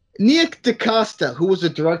 Nia DaCosta, who was the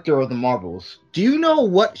director of the Marvels, do you know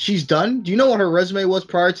what she's done? Do you know what her resume was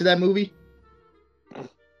prior to that movie?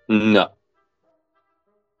 No.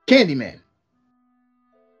 Candyman.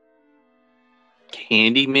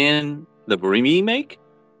 Candyman, the remake?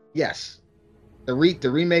 Yes. The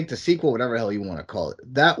remake, the sequel, whatever the hell you want to call it.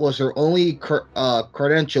 That was her only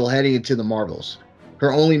credential heading into the Marvels.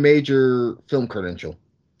 Her only major film credential.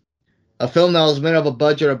 A film that was made of a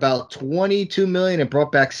budget of about $22 million and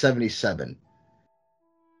brought back 77.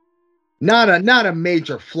 Not a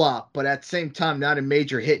major flop, but at the same time, not a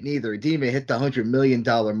major hit neither. It didn't even hit the $100 million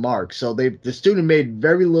mark. So the studio made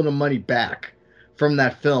very little money back from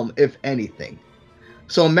that film, if anything.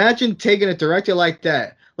 So imagine taking a director like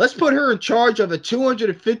that. Let's put her in charge of a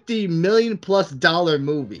 $250 million plus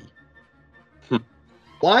movie.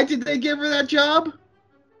 Why did they give her that job?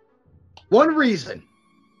 One reason.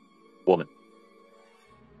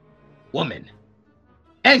 Woman.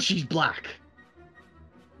 And she's black.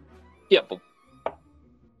 Yeah, but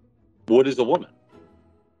what is a woman?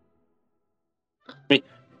 I mean,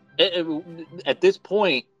 at this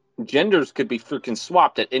point, genders could be freaking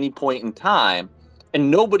swapped at any point in time,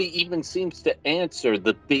 and nobody even seems to answer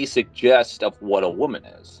the basic gist of what a woman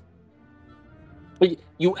is. But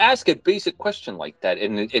you ask a basic question like that,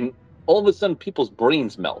 and all of a sudden people's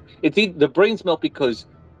brains melt. The brains melt because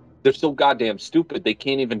they're so goddamn stupid they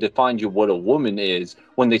can't even define you what a woman is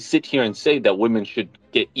when they sit here and say that women should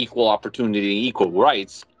get equal opportunity and equal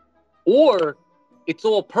rights. Or it's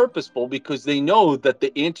all purposeful because they know that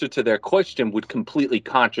the answer to their question would completely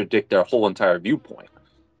contradict their whole entire viewpoint.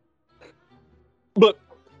 But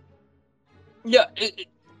Yeah,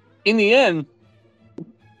 in the end,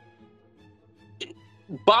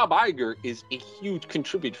 Bob Iger is a huge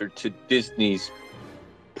contributor to Disney's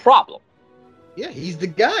problem. Yeah, he's the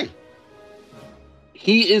guy.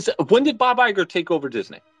 He is. When did Bob Iger take over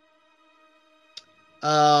Disney?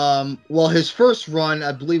 Well, his first run,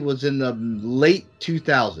 I believe, was in the late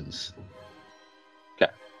 2000s.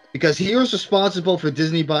 Okay. Because he was responsible for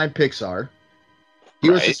Disney buying Pixar.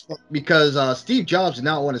 Because Steve Jobs did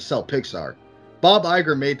not want to sell Pixar. Bob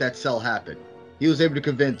Iger made that sell happen. He was able to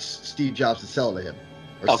convince Steve Jobs to sell to him,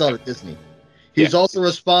 or sell to Disney. He was also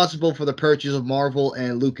responsible for the purchase of Marvel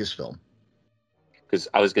and Lucasfilm. Because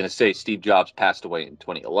I was going to say Steve Jobs passed away in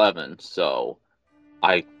 2011, so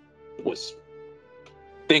I was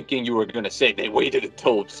thinking you were going to say they waited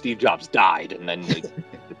until Steve Jobs died and then they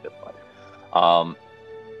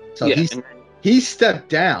so he stepped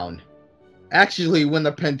down actually when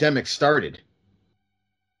the pandemic started.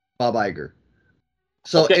 Bob Iger.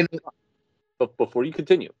 So but before you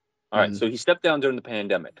continue, all right, so he stepped down during the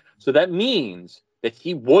pandemic. So that means that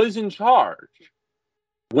he was in charge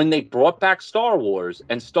when they brought back Star Wars,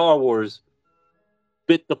 and Star Wars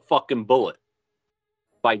bit the fucking bullet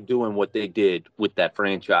by doing what they did with that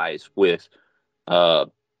franchise with Force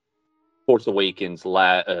Awakens,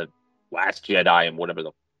 Last Jedi, and whatever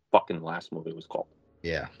the fucking last movie was called.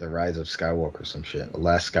 Yeah, The Rise of Skywalker, some shit. The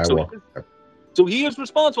Last Skywalker. So he is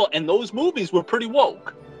responsible, and those movies were pretty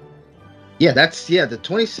woke. Yeah, the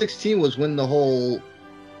 2016 was when the whole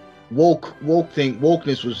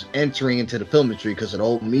wokeness was entering into the film industry because of the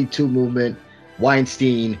whole Me Too movement,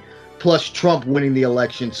 Weinstein, plus Trump winning the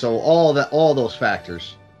election. So all those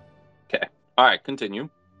factors. Okay. All right, continue.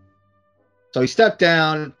 So he stepped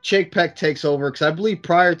down. Chapek takes over because I believe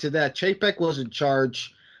prior to that, Chapek was in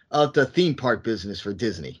charge of the theme park business for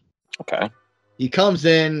Disney. Okay. He comes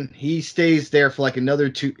in, he stays there for like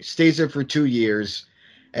stays there for 2 years,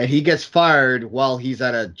 and he gets fired while he's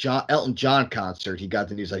at a Elton John concert. He got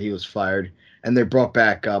the news that he was fired, and they brought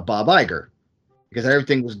back Bob Iger because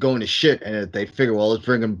everything was going to shit, and they figured, well, let's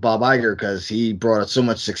bring in Bob Iger because he brought us so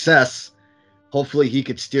much success. Hopefully, he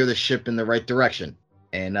could steer the ship in the right direction.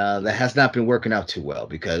 And that has not been working out too well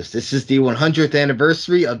because this is the 100th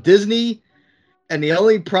anniversary of Disney, and the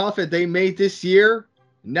only profit they made this year,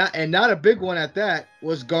 not a big one at that,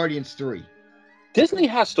 was Guardians 3. Disney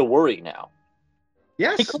has to worry now.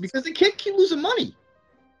 Yes, because they can't keep losing money.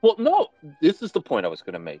 Well, no, this is the point I was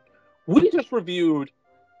going to make. We just reviewed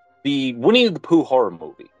the Winnie the Pooh horror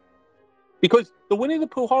movie. Because the Winnie the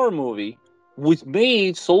Pooh horror movie was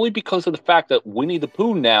made solely because of the fact that Winnie the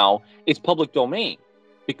Pooh now is public domain.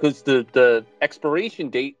 Because the expiration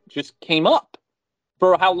date just came up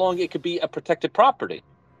for how long it could be a protected property.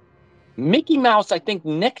 Mickey Mouse, I think,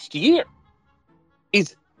 next year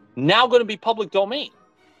is now going to be public domain.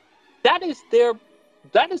 That is their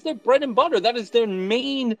bread and butter. That is their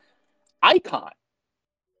main icon.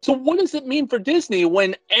 So what does it mean for Disney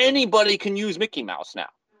when anybody can use Mickey Mouse now?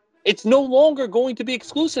 It's no longer going to be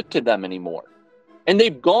exclusive to them anymore. And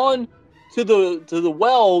they've gone to the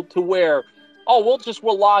well to where, oh, we'll just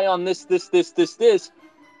rely on this.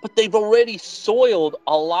 But they've already soiled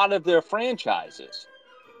a lot of their franchises.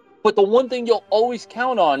 But the one thing you'll always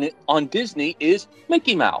count on Disney is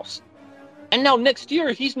Mickey Mouse. And now next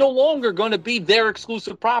year, he's no longer going to be their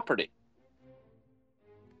exclusive property.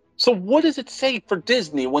 So what does it say for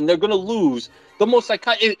Disney when they're going to lose the most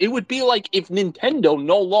iconic? It would be like if Nintendo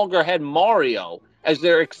no longer had Mario as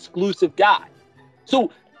their exclusive guy.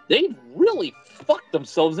 So they've really fucked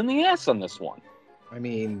themselves in the ass on this one. I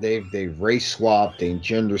mean, they've race swapped, they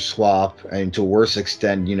gender swap, and to a worse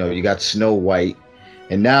extent, you got Snow White,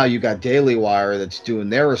 and now you got Daily Wire that's doing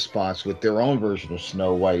their response with their own version of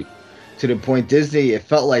Snow White. To the point, Disney, it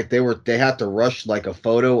felt like they had to rush like a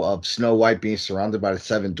photo of Snow White being surrounded by the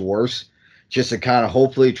 7 dwarfs just to kind of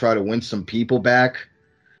hopefully try to win some people back.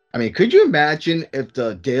 I mean, could you imagine if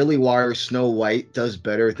the Daily Wire Snow White does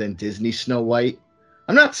better than Disney Snow White?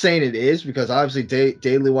 I'm not saying it is because obviously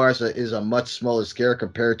Daily Wire is a much smaller scale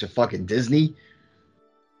compared to fucking Disney.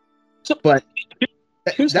 But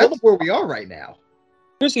that's where we are right now.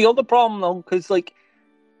 Here's the other problem though, because like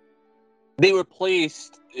they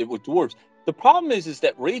replaced it with dwarves. The problem is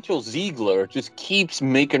that Rachel Ziegler just keeps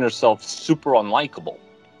making herself super unlikable.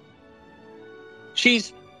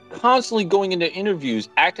 She's constantly going into interviews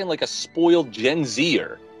acting like a spoiled Gen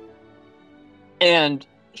Zer and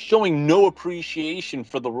showing no appreciation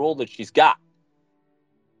for the role that she's got.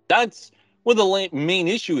 That's where the main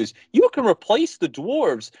issue is. You can replace the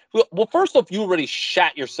dwarves. Well, first off, you already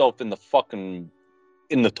shat yourself in the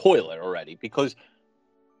toilet already, because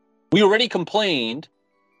we already complained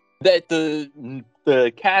that the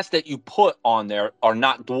the cast that you put on there are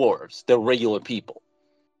not dwarves. They're regular people.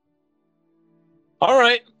 All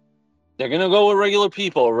right. They're going to go with regular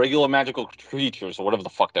people, or regular magical creatures, or whatever the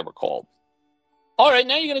fuck they were called. All right,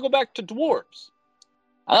 now you're going to go back to dwarves.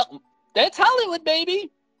 That's Hollywood,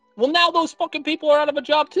 baby. Well, now those fucking people are out of a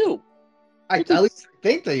job, too. At least I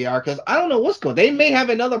think they are, because I don't know what's going on. They may have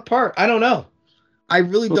another part. I don't know. I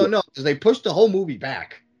really don't know, because they pushed the whole movie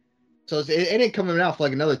back. So it ain't coming out for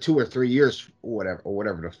like another 2 or 3 years, or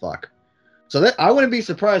whatever the fuck. So I wouldn't be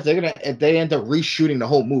surprised if they end up reshooting the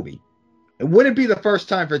whole movie. It wouldn't be the first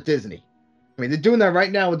time for Disney. I mean, they're doing that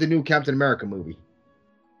right now with the new Captain America movie.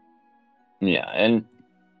 Yeah, and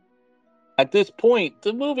at this point,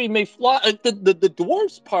 the movie may fly. The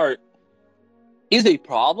dwarves part is a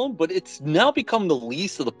problem, but it's now become the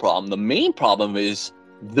least of the problem. The main problem is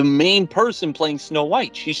the main person playing Snow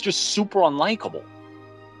White. She's just super unlikable.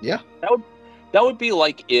 Yeah. That would be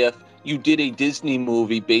like if you did a Disney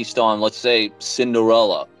movie based on, let's say,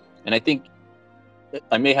 Cinderella. And I think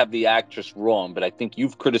I may have the actress wrong, but I think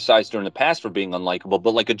you've criticized her in the past for being unlikable,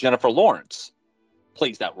 but like a Jennifer Lawrence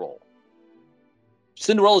plays that role.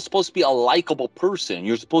 Cinderella is supposed to be a likable person.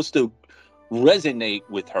 You're supposed to resonate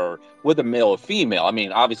with her, whether male or female. I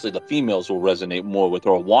mean, obviously the females will resonate more with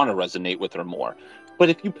her or want to resonate with her more. But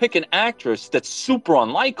if you pick an actress that's super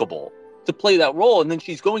unlikable to play that role, and then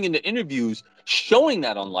she's going into interviews showing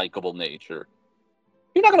that unlikable nature,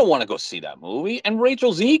 you're not going to want to go see that movie. And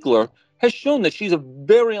Rachel Ziegler has shown that she's a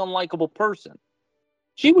very unlikable person.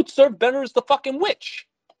 She would serve better as the fucking witch.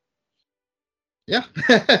 Yeah.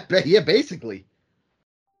 Yeah, basically.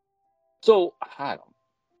 So, I don't.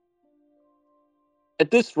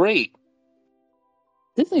 At this rate,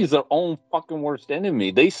 Disney is their own fucking worst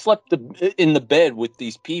enemy. They slept in the bed with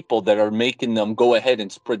these people that are making them go ahead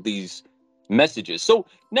and spread these messages. So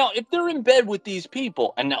now, if they're in bed with these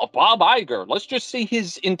people, and now Bob Iger, let's just say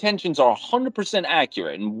his intentions are 100%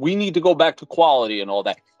 accurate, and we need to go back to quality and all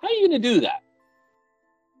that. How are you going to do that?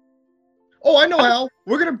 Oh, I know how.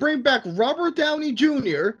 We're going to bring back Robert Downey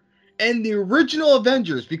Jr. and the original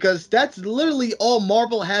Avengers, because that's literally all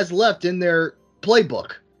Marvel has left in their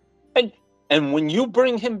playbook. And when you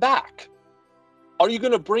bring him back, are you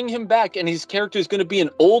going to bring him back and his character is going to be an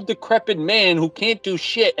old, decrepit man who can't do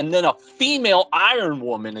shit, and then a female Iron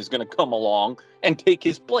Woman is going to come along and take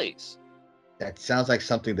his place? That sounds like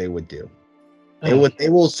something they would do. They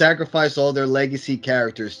will sacrifice all their legacy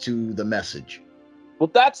characters to the message.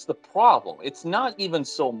 Well, that's the problem. It's not even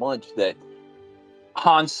so much that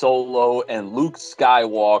Han Solo and Luke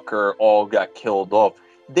Skywalker all got killed off.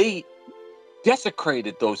 They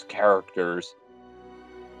desecrated those characters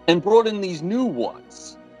and brought in these new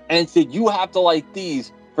ones and said, you have to like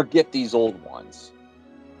these, forget these old ones.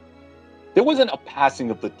 There wasn't a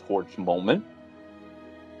passing of the torch moment.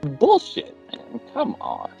 Bullshit, man. Come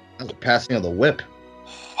on. That was a passing of the whip.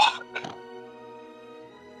 Fuck.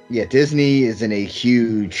 Yeah, Disney is in a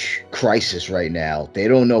huge crisis right now. They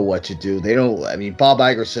don't know what to do. Bob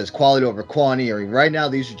Iger says quality over quantity. Right now,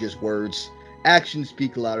 these are just words. Actions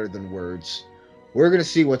speak louder than words. We're going to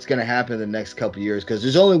see what's going to happen in the next couple of years, because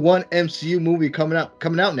there's only one MCU movie coming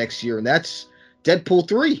out next year, and that's Deadpool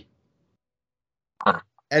 3.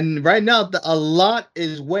 And right now, a lot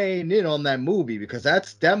is weighing in on that movie, because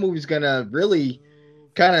that movie's going to really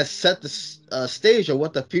kind of set the stage of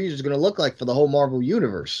what the future is going to look like for the whole Marvel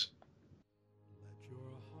universe.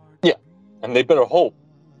 Yeah, and they better hope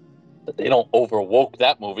that they don't overwoke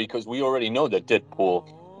that movie, because we already know that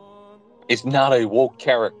Deadpool is not a woke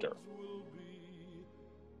character.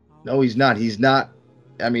 No, he's not. He's not.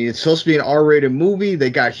 I mean, it's supposed to be an R-rated movie.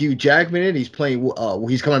 They got Hugh Jackman in. He's playing.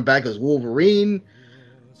 He's coming back as Wolverine.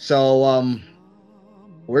 So,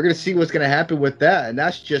 we're gonna see what's gonna happen with that, and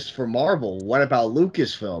that's just for Marvel. What about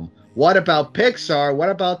Lucasfilm? What about Pixar? What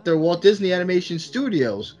about their Walt Disney Animation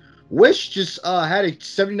Studios? Wish just had a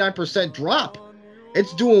 79% drop.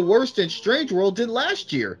 It's doing worse than Strange World did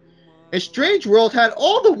last year. And Strange World had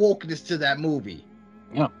all the wokeness to that movie.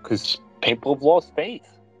 Yeah, because people have lost faith.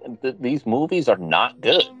 These movies are not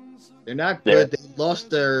good. They're not good. They lost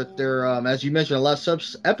their as you mentioned in the last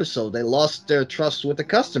episode, they lost their trust with the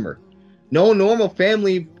customer. No normal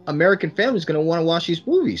American family is going to want to watch these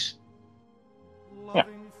movies. Yeah.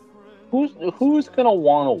 Who's going to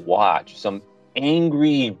want to watch some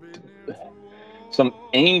angry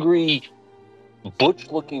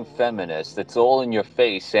butch-looking feminist that's all in your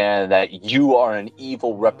face saying that you are an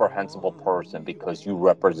evil, reprehensible person because you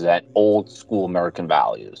represent old-school American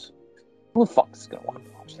values? Who the fuck is going to want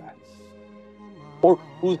to watch that? Or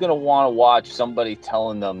who's going to want to watch somebody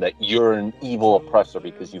telling them that you're an evil oppressor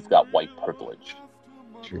because you've got white privilege?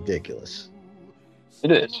 It's ridiculous.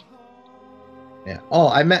 It is. Yeah. Oh,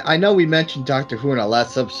 I know we mentioned Doctor Who in our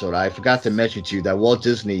last episode. I forgot to mention to you that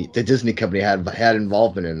the Disney company had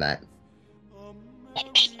involvement in that.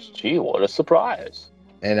 Gee, what a surprise!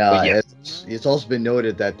 And But yeah. it's also been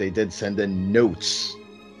noted that they did send in notes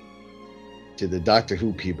to the Doctor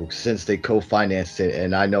Who people since they co-financed it,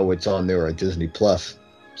 and I know it's on there at Disney Plus.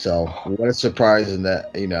 So what a surprise! In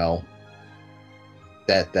that,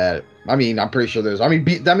 that I mean, I'm pretty sure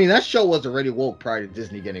that show was already woke prior to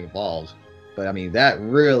Disney getting involved, but I mean they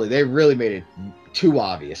really made it too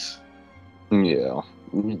obvious. Yeah.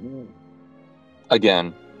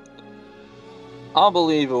 Again, I'll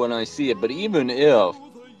believe it when I see it, but even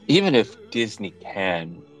if Disney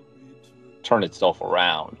can turn itself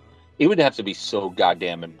around, it would have to be so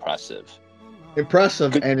goddamn impressive.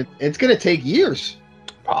 And it's gonna take years.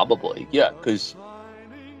 Probably, yeah, because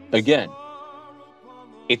again,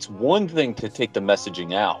 it's one thing to take the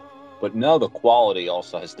messaging out, but now the quality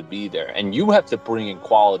also has to be there, and you have to bring in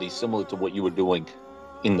quality similar to what you were doing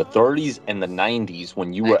in the 30s and the 90s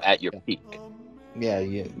when you were at your peak. Yeah,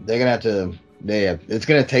 they're gonna have to. It's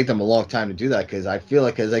gonna take them a long time to do that because I feel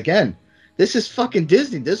like, again, this is fucking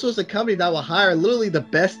Disney. This was a company that will hire literally the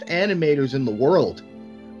best animators in the world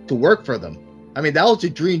to work for them. I mean, that was the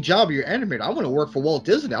dream job of your animator. I want to work for Walt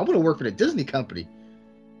Disney. I want to work for the Disney company.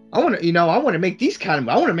 I want to make these I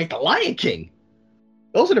want to make The Lion King.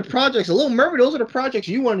 Those are the projects. The Little Mermaid. Those are the projects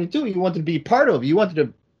you wanted to do. You wanted to be part of. You wanted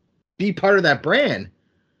to be part of that brand,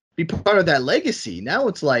 be part of that legacy. Now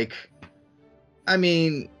it's like, I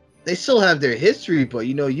mean, they still have their history, but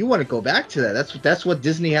you want to go back to that. That's what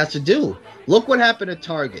Disney has to do. Look what happened to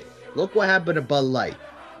Target. Look what happened to Bud Light.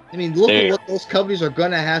 I mean, look at what those companies are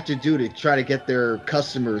going to have to do to try to get their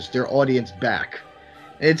customers, their audience back.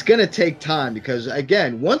 And it's going to take time because,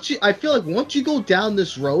 again, I feel like once you go down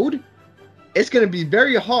this road, it's going to be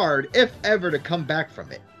very hard, if ever, to come back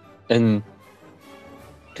from it. And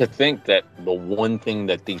to think that the one thing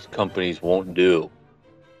that these companies won't do,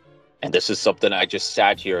 and this is something I just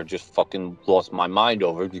sat here and just fucking lost my mind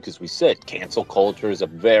over, because we said cancel culture is a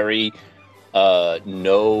very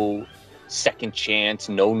no second chance,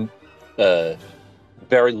 no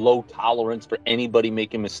very low tolerance for anybody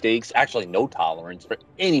making mistakes. Actually, no tolerance for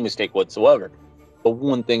any mistake whatsoever. The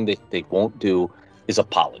one thing that they won't do is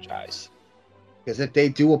apologize. Because if they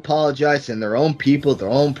do apologize, then their own people, their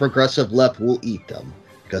own progressive left will eat them.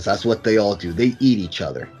 Because that's what they all do. They eat each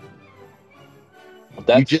other.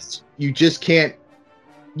 You just can't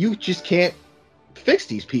fix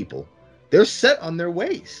these people. They're set on their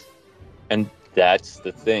ways. And that's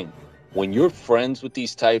the thing. When you're friends with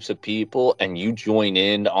these types of people and you join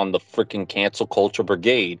in on the freaking cancel culture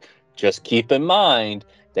brigade, just keep in mind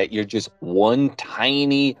that you're just one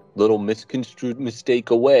tiny little misconstrued mistake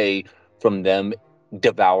away from them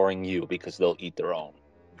devouring you, because they'll eat their own.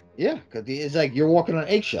 Yeah, because it's like you're walking on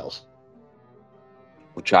eggshells.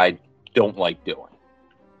 Which I don't like doing.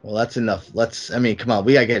 Well, that's enough. Come on.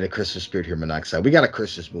 We gotta get a Christmas spirit here, Monoxide. We got a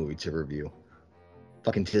Christmas movie to review.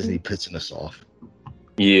 Fucking Disney pissing us off.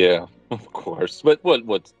 Yeah, of course. But what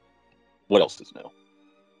else is new?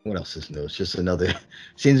 What else is new? It's just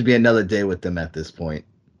seems to be another day with them at this point.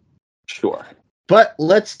 Sure. But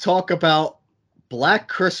let's talk about Black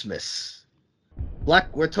Christmas.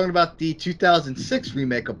 We're talking about the 2006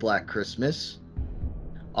 remake of Black Christmas.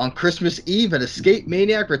 On Christmas Eve, an escaped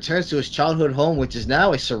maniac returns to his childhood home, which is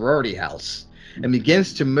now a sorority house, and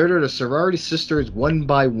begins to murder the sorority sisters one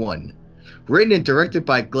by one. Written and directed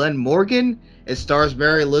by Glenn Morgan, it stars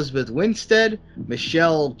Mary Elizabeth Winstead,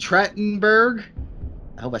 Michelle Trachtenberg,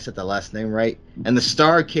 I hope I said that last name right, and the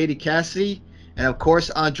star Katie Cassidy, and of course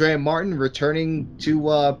Andrea Martin returning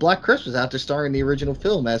to Black Christmas after starring in the original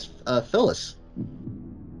film as Phyllis.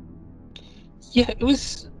 Yeah, it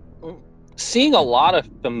was seeing a lot of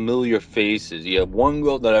familiar faces. You have one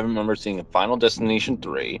girl that I remember seeing in Final Destination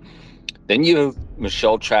 3. Then you have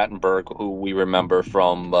Michelle Trachtenberg, who we remember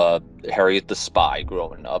from Harriet the Spy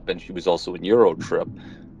growing up, and she was also in Euro Trip.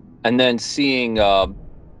 And then seeing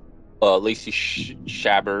Lacey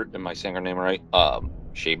Chabert, am I saying her name right?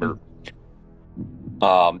 Chabert.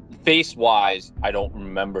 Face-wise, I don't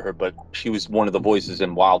remember her, but she was one of the voices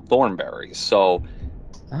in Wild Thornberrys. So,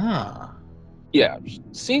 yeah,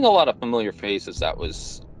 seeing a lot of familiar faces, that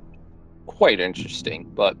was quite interesting.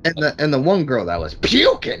 But and the one girl that was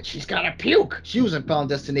puking, she's got to puke. She was in Final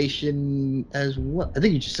Destination as well. I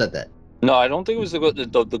think you just said that. No, I don't think it was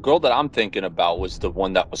the girl that I'm thinking about was the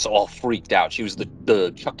one that was all freaked out. She was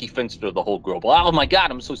the Chucky Finster of the whole group. Oh my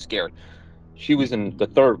God, I'm so scared. She was in the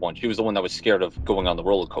third one. She was the one that was scared of going on the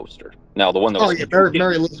roller coaster. Now the one that was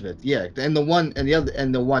Mary Elizabeth, yeah, and the one and the other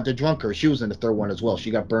and the drunkard, she was in the third one as well.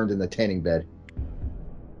 She got burned in the tanning bed.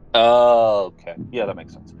 Oh, okay. Yeah, that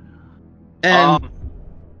makes sense.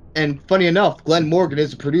 And funny enough, Glenn Morgan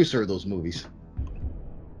is the producer of those movies.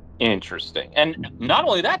 Interesting. And not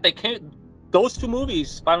only that, those two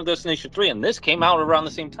movies, Final Destination 3 and this, came out around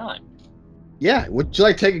the same time. Yeah, would you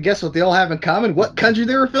like to take a guess what they all have in common? What country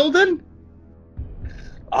they were filmed in?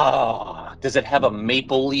 Does it have a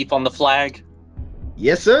maple leaf on the flag?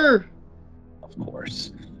 Yes, sir. Of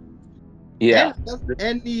course. Yeah.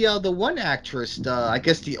 And the one actress, I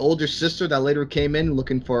guess the older sister that later came in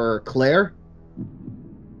looking for Claire.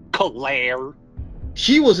 Claire.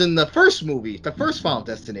 She was in the first movie, the first Final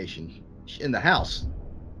Destination, in the house.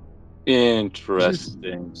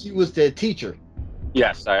 Interesting. She was the teacher.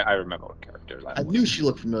 Yes, I remember what character. I knew she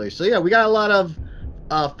looked familiar. So yeah, we got a lot of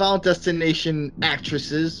Final Destination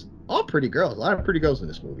actresses, all pretty girls. A lot of pretty girls in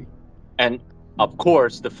this movie. And of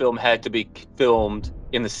course, the film had to be filmed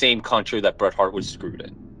in the same country that Bret Hart was screwed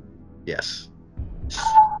in. Yes.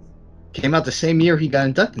 Came out the same year he got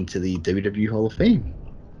inducted into the WWE Hall of Fame.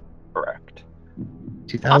 Correct.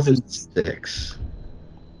 2006.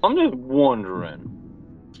 I'm just wondering,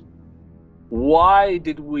 why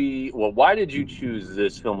did you choose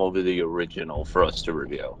this film over the original for us to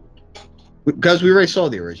review? Because we already saw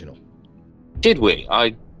the original. Did we?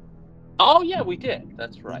 Oh yeah, we did.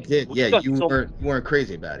 That's right. We did. Yeah, you weren't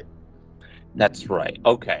crazy about it. That's right.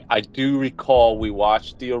 Okay, I do recall we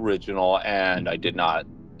watched the original, and I did not.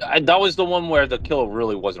 That was the one where the killer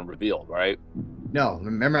really wasn't revealed, right? No,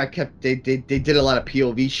 remember they did a lot of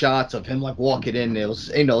POV shots of him like walking in. It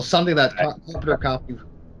was something that Carpenter copied.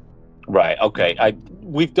 Right. Okay.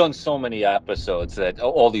 We've done so many episodes that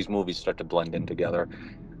all these movies start to blend in together.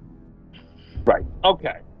 Right.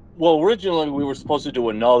 Okay. Well, originally we were supposed to do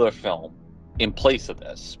another film in place of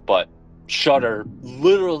this, but Shudder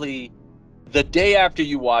literally the day after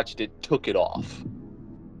you watched it took it off.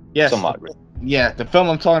 Yes. Somewhat. Yeah, the film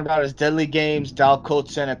I'm talking about is Deadly Games, Dial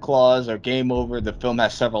Code Santa Claus, or Game Over. The film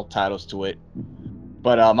has several titles to it.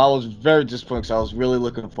 But I was very disappointed because I was really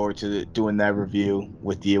looking forward to doing that review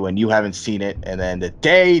with you, and you haven't seen it. And then the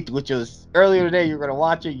day, which was earlier today, you were going to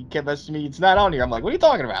watch it, you kept messaging me, it's not on here. I'm like, what are you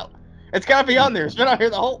talking about? It's got to be on there. It's been on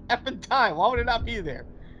here the whole effing time. Why would it not be there?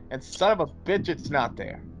 And son of a bitch, it's not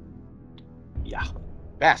there. Yeah.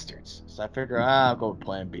 Bastards. So I figure I'll go with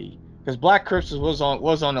Plan B. Because Black Christmas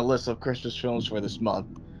was on the list of Christmas films for this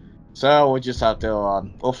month. So we'll just have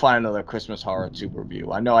to, we'll find another Christmas Horror 2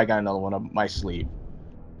 review. I know I got another one up my sleeve.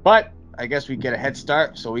 But I guess we get a head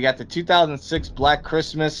start. So we got the 2006 Black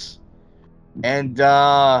Christmas. And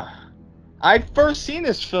I'd first seen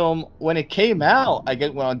this film when it came out. I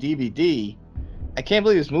went on DVD. I can't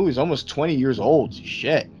believe this movie is almost 20 years old.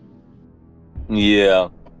 Shit. Yeah.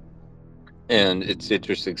 And it's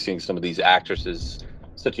interesting seeing some of these actresses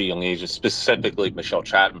such a young age, specifically Michelle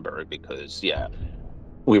Trachtenberg, because, yeah,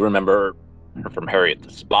 we remember her from Harriet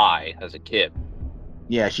the Spy as a kid.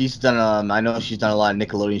 Yeah, she's done. I know she's done a lot of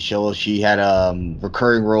Nickelodeon shows. She had a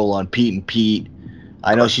recurring role on Pete and Pete.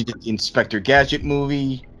 I know she did the Inspector Gadget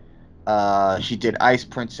movie. She did Ice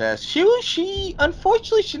Princess. She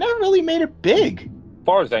unfortunately she never really made it big. As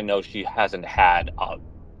far as I know, she hasn't had a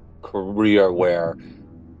career where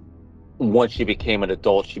once she became an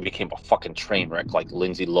adult, she became a fucking train wreck like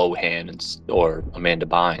Lindsay Lohan or Amanda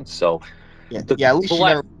Bynes. So yeah, at least she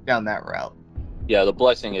never went down that route. Yeah, the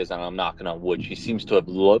blessing is, and I'm knocking on wood, she seems to have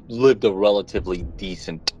lived a relatively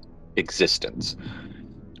decent existence.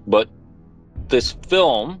 But this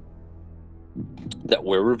film that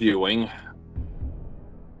we're reviewing,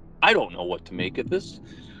 I don't know what to make of this.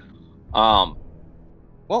 Well,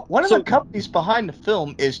 one of the companies behind the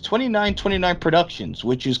film is 2929 Productions,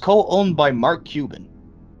 which is co-owned by Mark Cuban,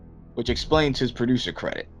 which explains his producer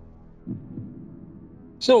credit.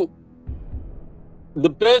 So, the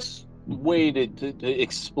best way to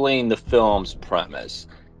explain the film's premise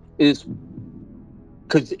is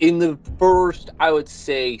because in the first, I would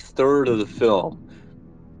say, third of the film,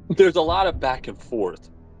 there's a lot of back and forth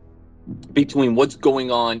between what's going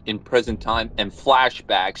on in present time and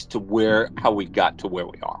flashbacks to how we got to where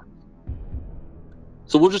we are.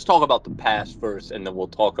 So we'll just talk about the past first, and then we'll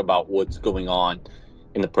talk about what's going on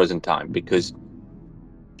in the present time, because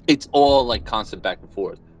it's all like constant back and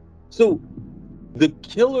forth. So the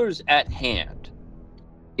killers at hand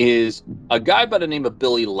is a guy by the name of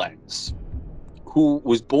Billy Lenz, who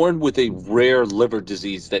was born with a rare liver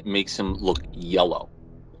disease that makes him look yellow.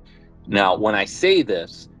 Now, when I say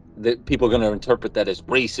this, that people are going to interpret that as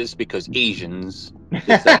racist because Asians.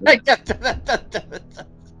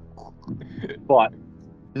 But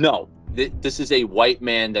no, this is a white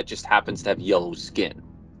man that just happens to have yellow skin.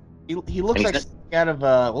 He looks like out of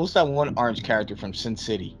what was that one orange character from Sin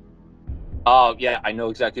City? Oh, yeah, I know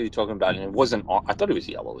exactly what you're talking about. And it wasn't, I thought it was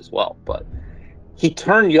yellow as well, but he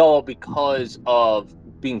turned yellow because of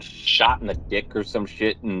being shot in the dick or some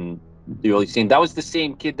shit in the early scene. That was the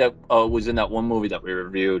same kid that was in that one movie that we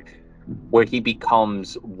reviewed where he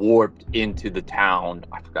becomes warped into the town.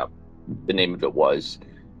 I forgot the name of it was.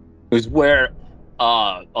 It was where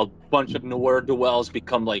a bunch of ne'er-do-wells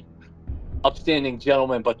become like upstanding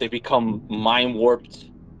gentlemen, but they become mind warped.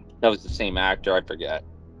 That was the same actor. I forget.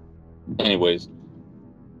 Anyways,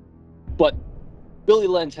 but Billy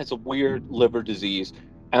Lenz has a weird liver disease,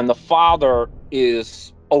 and the father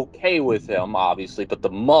is okay with him, obviously, but the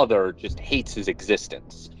mother just hates his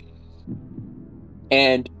existence.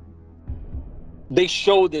 And they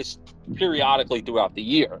show this periodically throughout the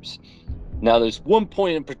years. Now, there's one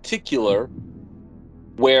point in particular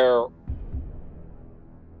where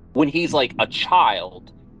when he's like a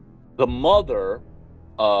child, the mother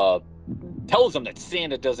tells him that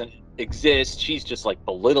Santa doesn't exist. She's just like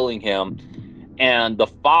belittling him. And the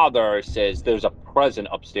father says, there's a present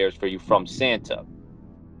upstairs for you from Santa.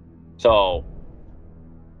 So,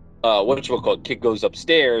 whatchamacallit, kid goes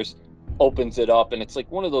upstairs, opens it up, and it's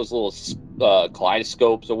like one of those little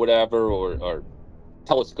kaleidoscopes or whatever, or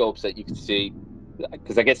telescopes that you can see.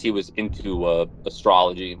 Because I guess he was into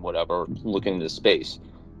astrology and whatever, looking into space.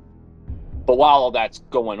 But while all that's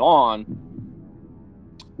going on,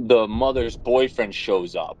 the mother's boyfriend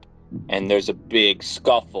shows up, and there's a big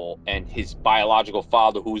scuffle, and his biological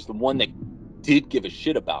father, who's the one that did give a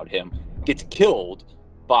shit about him, gets killed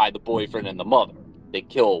by the boyfriend and the mother. They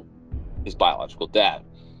kill his biological dad.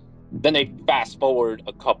 Then they fast forward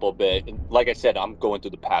a couple bit, and like I said, I'm going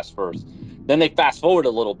through the past first. Then they fast forward a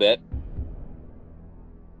little bit,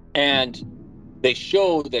 and they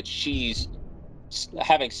show that she's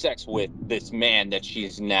having sex with this man that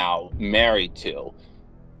she's now married to,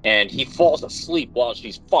 and he falls asleep while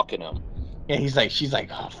she's fucking him. Yeah, she's like,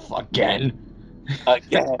 oh, fuck again.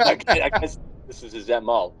 Again, I guess this is his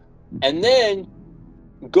MO. And then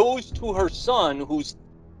goes to her son, who's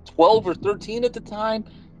 12 or 13 at the time,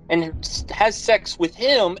 and has sex with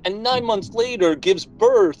him, and 9 months later gives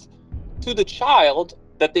birth to the child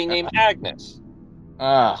that they name Agnes.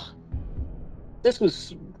 This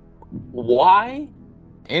was... why?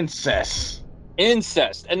 Incest.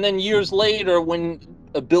 And then years later, when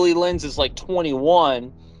Billy Lenz is like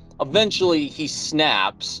 21, eventually he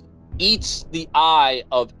snaps, eats the eye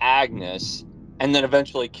of Agnes, and then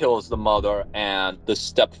eventually kills the mother and the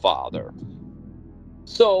stepfather.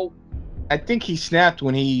 So I think he snapped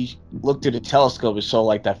when he looked at a telescope and saw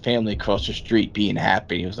like that family across the street being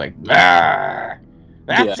happy. He was like, "Arr,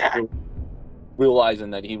 that's it." Realizing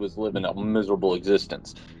that he was living a miserable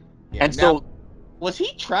existence. Yeah, and now, so was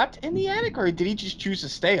he trapped in the attic, or did he just choose to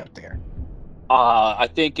stay up there? I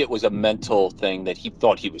think it was a mental thing that he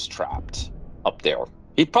thought he was trapped up there.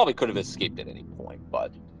 He probably could have escaped at any point,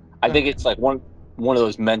 but I think it's like one of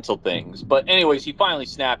those mental things. But anyways, he finally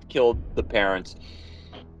snapped, killed the parents.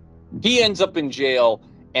 He ends up in jail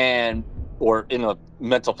or in a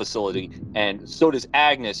mental facility, and so does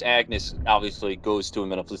Agnes. Agnes obviously goes to a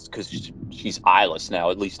mental facility because she's eyeless now,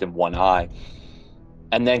 at least in one eye,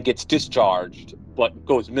 and then gets discharged, but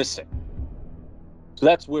goes missing. So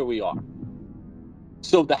that's where we are.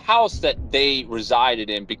 So the house that they resided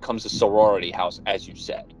in becomes a sorority house, as you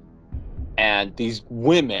said. And these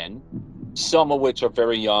women, some of which are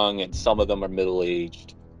very young and some of them are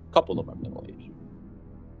middle-aged, a couple of them are middle-aged,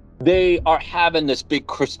 they are having this big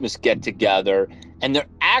Christmas get-together, and they're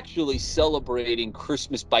actually celebrating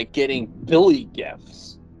Christmas by getting Billy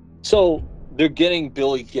gifts. So they're getting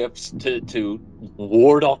Billy gifts to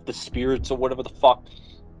ward off the spirits or whatever the fuck.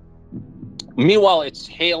 Meanwhile, it's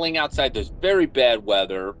hailing outside. There's very bad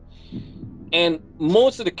weather. And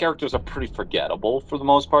most of the characters are pretty forgettable for the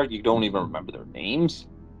most part. You don't even remember their names.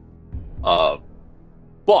 But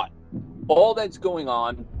all that's going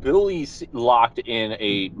on, Billy's locked in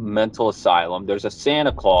a mental asylum. There's a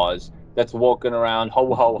Santa Claus that's walking around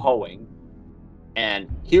ho-ho-hoing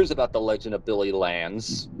and hears about the legend of Billy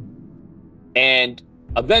Lenz. And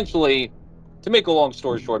eventually, to make a long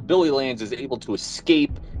story short, Billy Lenz is able to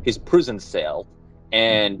escape his prison cell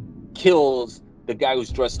and kills the guy who's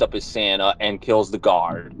dressed up as Santa and kills the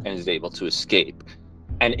guard and is able to escape.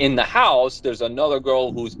 And in the house, there's another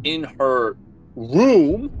girl who's in her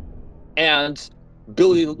room, and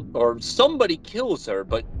Billy or somebody kills her,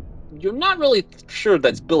 but you're not really sure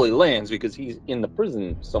that's Billy Lenz because he's in the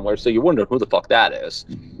prison somewhere, so you wonder who the fuck that is.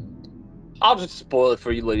 I'll just spoil it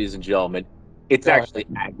for you, ladies and gentlemen. It's actually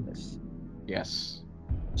Agnes. Yes.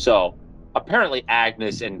 So apparently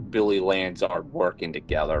Agnes and Billy Lenz are working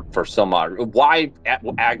together for some odd... Why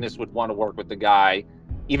Agnes would want to work with the guy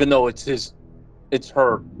even though it's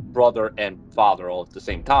her brother and father all at the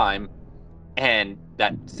same time, and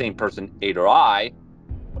that same person ate her eye,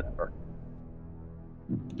 whatever.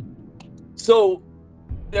 So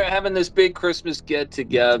they're having this big Christmas get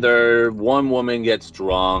together. One woman gets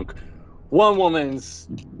drunk. One woman's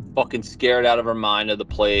fucking scared out of her mind of the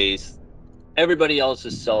place. Everybody else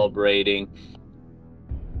is celebrating.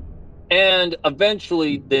 And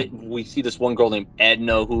eventually we see this one girl named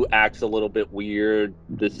Edna who acts a little bit weird.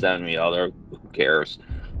 This, that, and the other. Who cares?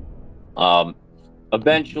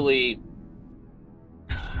 Eventually,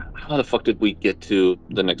 how the fuck did we get to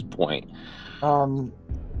the next point?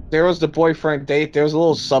 There was the boyfriend date. There was a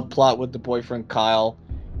little subplot with the boyfriend Kyle.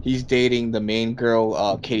 He's dating the main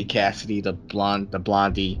girl, Katie Cassidy, the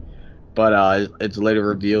blondie. But it's later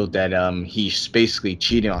revealed that he's basically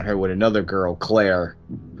cheating on her with another girl, Claire,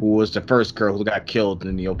 who was the first girl who got killed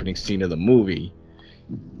in the opening scene of the movie.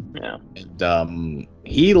 Yeah. And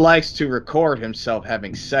he likes to record himself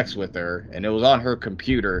having sex with her, and it was on her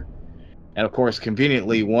computer. And of course,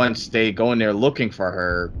 conveniently, once they go in there looking for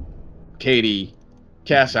her, Katie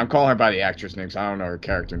Cassidy, I'm calling her by the actress name, so I don't know her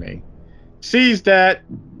character name, sees that,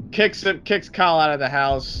 kicks Kyle out of the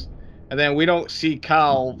house. And then we don't see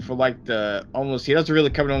Kyle for like he doesn't really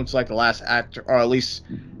come in until like the last act, or at least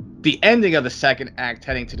the ending of the second act,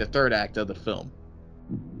 heading to the third act of the film.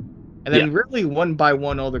 And then really one by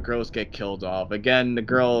one, all the girls get killed off. Again, the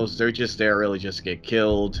girls, they're just there really just to get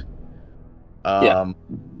killed. Some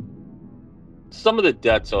of the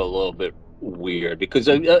deaths are a little bit weird because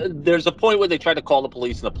there's a point where they try to call the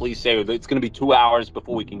police and the police say it's going to be 2 hours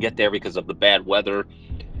before we can get there because of the bad weather.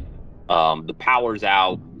 The power's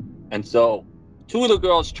out. And so 2 of the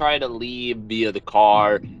girls try to leave via the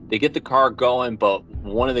car. They get the car going, but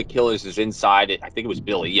one of the killers is inside it. I think it was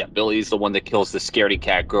Billy. Yeah, Billy's the one that kills the scaredy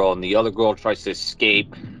cat girl, and the other girl tries to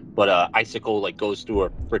escape, but icicle like goes through her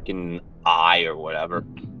freaking eye or whatever.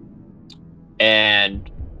 And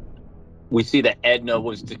we see that Edna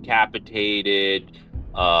was decapitated.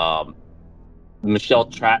 Michelle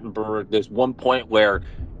Trachtenberg. There's one point where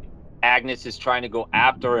Agnes is trying to go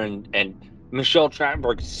after her, and Michelle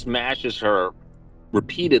Trachtenberg smashes her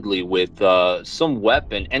repeatedly with some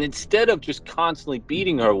weapon, and instead of just constantly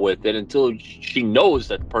beating her with it until she knows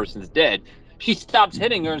that the person's dead, she stops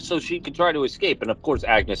hitting her so she can try to escape. And of course,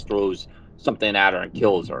 Agnes throws something at her and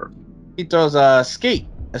kills her. He throws a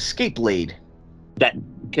escape blade that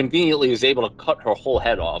conveniently is able to cut her whole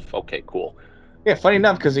head off. Okay, cool. Yeah, funny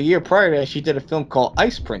enough, because a year prior to that, she did a film called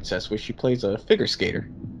Ice Princess, where she plays a figure skater.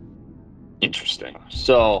 Interesting.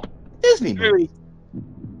 So Disney movie.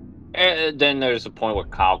 And then there's a point where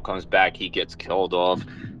Kyle comes back. He gets killed off.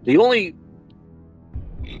 The only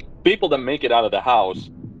people that make it out of the house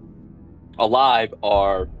alive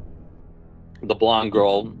are the blonde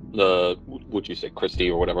girl, would you say Christy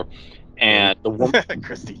or whatever, and the woman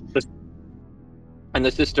Christy, and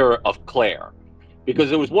the sister of Claire, because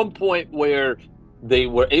there was one point where they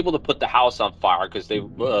were able to put the house on fire because the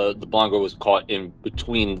blonde girl was caught in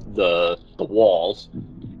between the walls,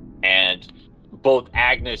 and both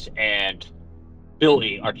Agnes and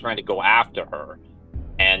Billy are trying to go after her,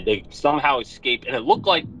 and they somehow escape, and it looked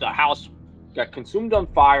like the house got consumed on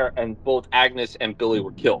fire and both Agnes and Billy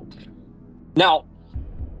were killed. Now,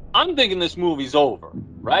 I'm thinking this movie's over,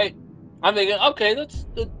 right? I'm thinking, okay, that's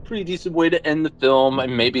a pretty decent way to end the film,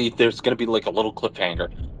 and maybe there's going to be like a little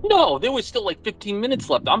cliffhanger. No, there was still like 15 minutes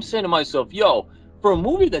left. I'm saying to myself, yo, for a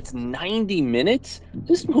movie that's 90 minutes,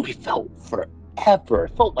 this movie felt forever.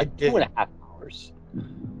 It felt like 2.5 hours.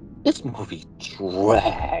 This movie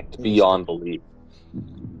dragged beyond belief.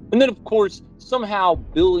 And then, of course, somehow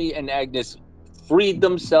Billy and Agnes freed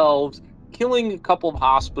themselves, killing a couple of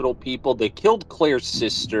hospital people. They killed Claire's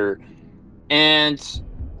sister, and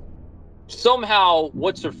somehow,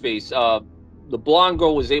 what's her face? The blonde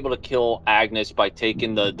girl was able to kill Agnes by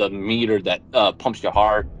taking the meter that pumps your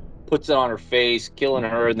heart, puts it on her face, killing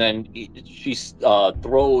her, and then she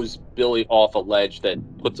throws Billy off a ledge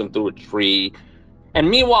that puts him through a tree. And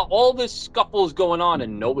meanwhile, all this scuffle is going on,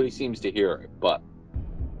 and nobody seems to hear it.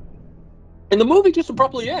 And the movie just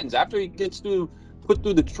abruptly ends after he gets put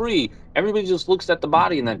through the tree. Everybody just looks at the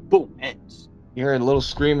body, and then boom, ends. You hear a little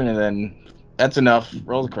screaming, and then that's enough.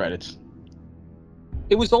 Roll the credits.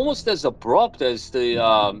 It was almost as abrupt as the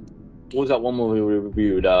what was that one movie we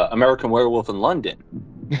reviewed? American Werewolf in London.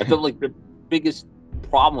 I felt like the biggest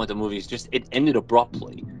problem with the movie is just it ended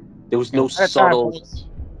abruptly. There was no subtle.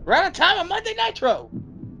 We're out of time on Monday Nitro.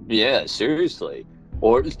 Yeah, seriously.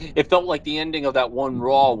 Or it felt like the ending of that one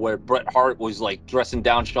Raw where Bret Hart was like dressing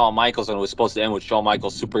down Shawn Michaels, and it was supposed to end with Shawn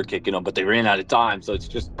Michaels super kicking him, but they ran out of time, so it's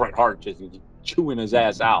just Bret Hart just chewing his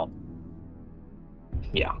ass out.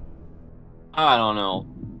 Yeah. I don't know.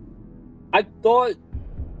 I thought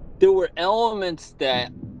there were elements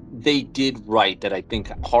that they did right that I think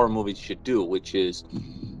horror movies should do, which is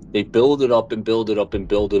they build it up and build it up and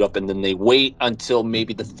build it up, and then they wait until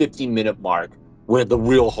maybe the 15-minute mark where the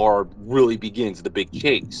real horror really begins, the big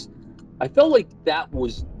chase. I felt like that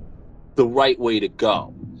was the right way to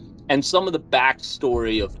go. And some of the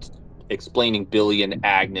backstory of explaining Billy and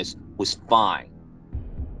Agnes was fine.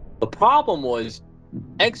 The problem was,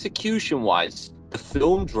 execution-wise, the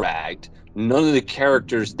film dragged. None of the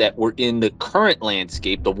characters that were in the current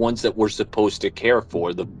landscape, the ones that we're supposed to care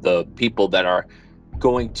for, the people that are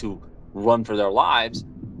going to run for their lives,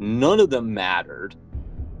 none of them mattered.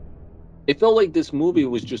 It felt like this movie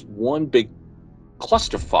was just one big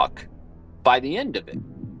clusterfuck by the end of it.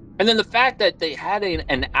 And then the fact that they had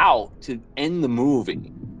an out to end the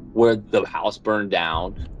movie where the house burned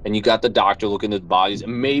down and you got the doctor looking at the bodies,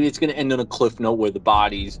 and maybe it's going to end on a cliff note where the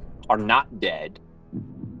bodies are not dead.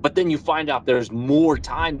 But then you find out there's more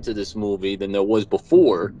time to this movie than there was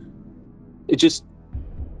before. It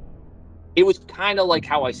was kind of like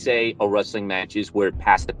how I say a wrestling match is where it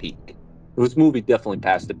passed the peak. This movie definitely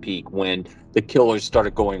passed the peak when the killers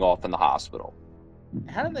started going off in the hospital.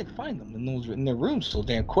 How did they find them in their rooms so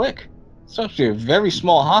damn quick? It's actually a very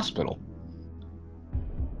small hospital.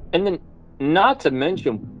 And then, not to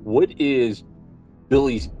mention, what is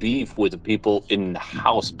Billy's beef with the people in the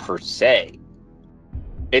house per se?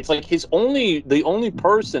 It's like the only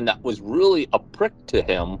person that was really a prick to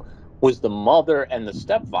him was the mother and the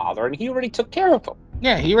stepfather, and he already took care of them.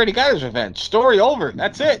 Yeah, he already got his revenge. Story over.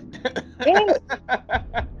 That's it. Yeah.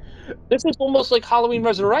 This is almost like Halloween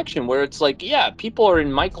Resurrection, where it's like, yeah, people are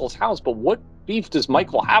in Michael's house, but what beef does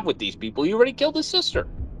Michael have with these people? You already killed his sister.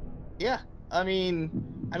 Yeah, I mean,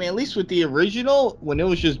 at least with the original, when it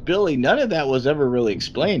was just Billy, none of that was ever really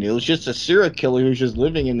explained. It was just a serial killer who was just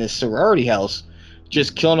living in this sorority house,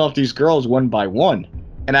 just killing off these girls one by one.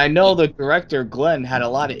 And I know the director, Glenn, had a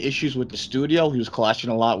lot of issues with the studio. He was clashing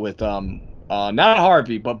a lot with, not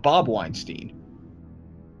Harvey, but Bob Weinstein.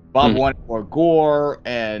 Bob wanted more gore,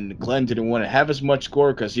 and Glenn didn't want to have as much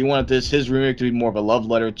gore because he wanted his remake to be more of a love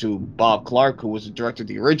letter to Bob Clark, who was the director of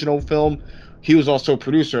the original film. He was also a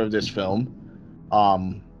producer of this film.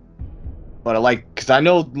 But because I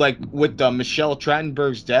know, with Michelle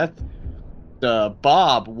Trachtenberg's death,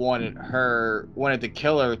 Bob wanted the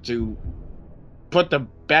killer to put the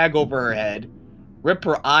bag over her head, rip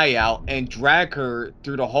her eye out, and drag her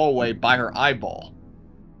through the hallway by her eyeball.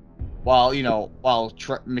 While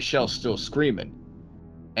Michelle's still screaming.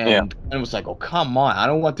 And it was like, oh, come on. I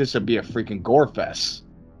don't want this to be a freaking gore fest.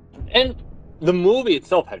 And the movie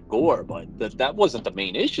itself had gore, but that wasn't the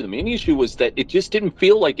main issue. The main issue was that it just didn't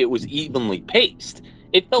feel like it was evenly paced.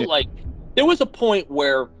 It felt like there was a point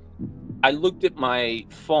where I looked at my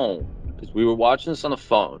phone, because we were watching this on the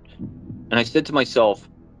phone, and I said to myself,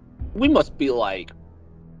 we must be like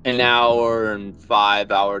an hour and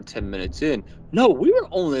 10 minutes in. No, we were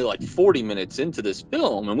only like 40 minutes into this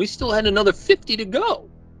film, and we still had another 50 to go.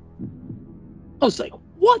 I was like,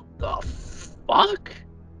 what the fuck?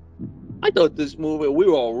 I thought this movie, we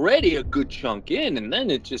were already a good chunk in, and then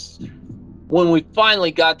it just, when we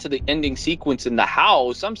finally got to the ending sequence in the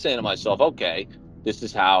house, I'm saying to myself, okay, this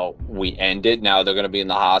is how we end it. Now they're going to be in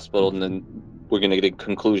the hospital, and then we're going to get a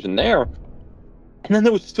conclusion there. And then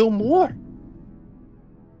there was still more.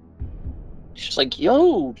 It's just like,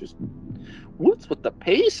 yo, just what's with the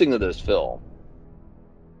pacing of this film?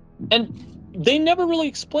 And they never really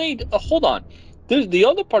explained. Hold on. The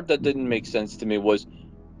other part that didn't make sense to me was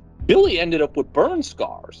Billy ended up with burn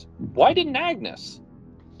scars. Why didn't Agnes?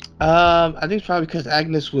 I think it's probably because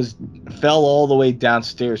Agnes fell all the way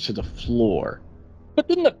downstairs to the floor. But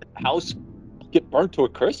didn't the house get burnt to a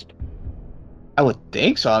crisp? I would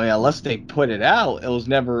think so. I mean, unless they put it out, it was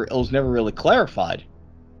never really clarified.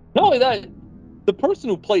 Not only that, the person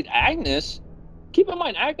who played Agnes, keep in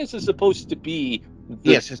mind, Agnes is supposed to be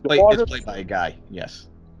it's played by a guy. Yes.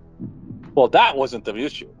 Well, that wasn't the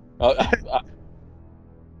issue. I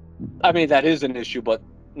mean, that is an issue, but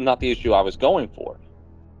not the issue I was going for.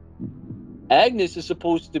 Agnes is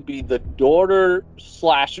supposed to be the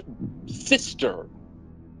daughter/sister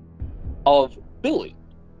of Billy,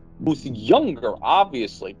 who's younger,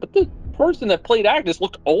 obviously. But the person that played Agnes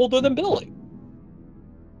looked older than Billy.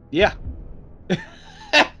 Yeah.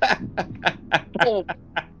 Well,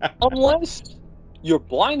 unless you're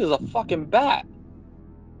blind as a fucking bat,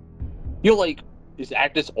 you're like, is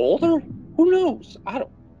Agnes older? Who knows? I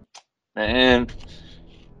don't. And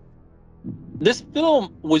this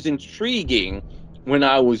film was intriguing when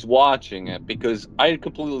I was watching it because I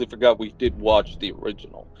completely forgot we did watch the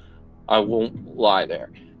original. I won't lie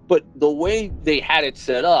there. But the way they had it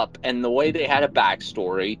set up, and the way they had a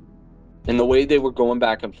backstory, and the way they were going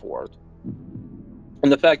back and forth,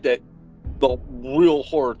 and the fact that the real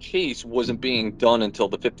horror chase wasn't being done until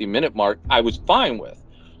the 50-minute mark, I was fine with.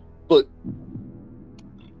 But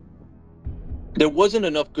there wasn't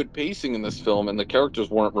enough good pacing in this film, and the characters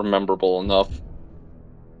weren't memorable enough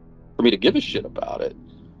for me to give a shit about it.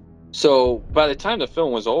 So by the time the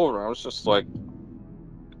film was over, I was just like,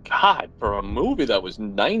 God, for a movie that was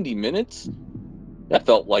 90 minutes, that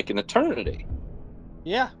felt like an eternity.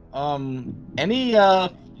 Yeah. Any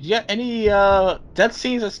death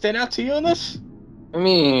scenes that stand out to you in this? I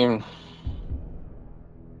mean,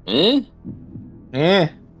 Yeah.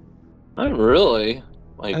 not really.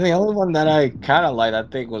 I think the only one that I kind of liked, I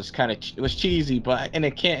think, was it was cheesy, but in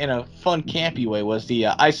a fun, campy way, was the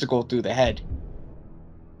icicle through the head.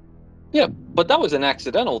 Yeah, but that was an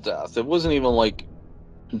accidental death. It wasn't even like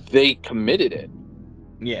they committed it.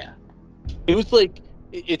 Yeah. It was like,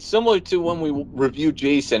 it's similar to when we reviewed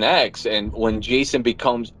Jason X, and when Jason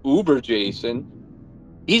becomes Uber Jason,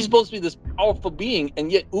 he's supposed to be this powerful being,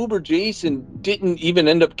 and yet Uber Jason didn't even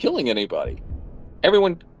end up killing anybody.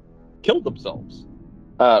 Everyone killed themselves.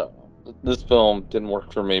 I don't know. This film didn't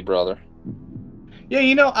work for me, brother.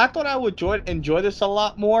 Yeah, I thought I would enjoy this a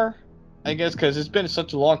lot more, I guess, because it's been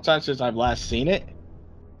such a long time since I've last seen it.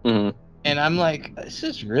 Mm-hmm. And I'm like, this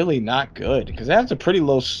is really not good, because it has a pretty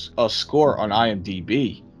low score on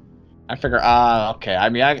IMDb. I figure, okay. I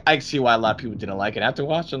mean, I see why a lot of people didn't like it. After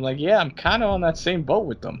watching, I'm like, yeah, I'm kind of on that same boat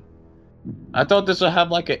with them. I thought this would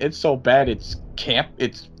have like it's so bad it's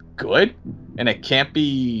good, in a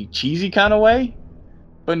campy, cheesy kind of way.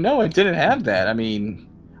 But no, it didn't have that. I mean,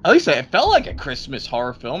 at least it felt like a Christmas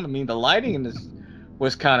horror film. I mean, the lighting in this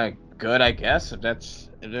was kind of good,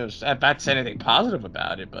 if that's anything positive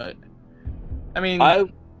about it. But I mean,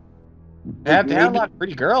 they had a lot of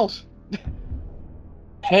pretty girls.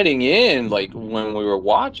 Heading in, like when we were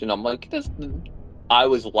watching, I'm like, I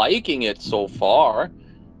was liking it so far,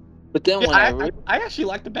 but then when I actually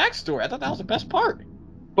liked the backstory. I thought that was the best part.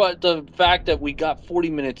 But the fact that we got 40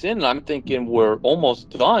 minutes in, and I'm thinking we're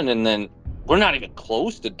almost done, and then we're not even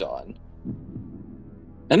close to done.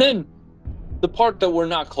 And then the part that we're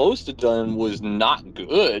not close to done was not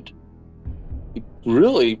good. It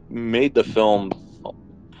really made the film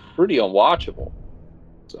pretty unwatchable.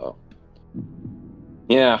 So,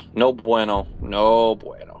 yeah, no bueno. No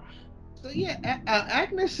bueno. So yeah,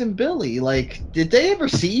 Agnes and Billy, like, did they ever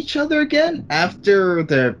see each other again after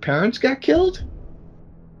their parents got killed?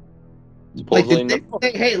 Like, did they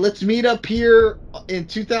say, hey, let's meet up here in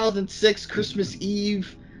 2006, Christmas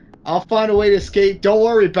Eve. I'll find a way to escape. Don't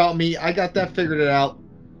worry about me. I got that figured out.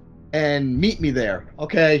 And meet me there,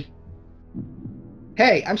 okay?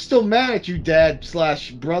 Hey, I'm still mad at you,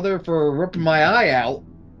 Dad/brother, for ripping my eye out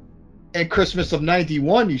at Christmas of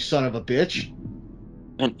 91, you son of a bitch.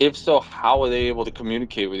 And if so, how are they able to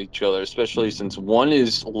communicate with each other, especially since one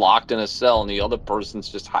is locked in a cell and the other person's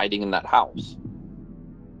just hiding in that house?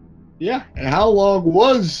 Yeah, and how long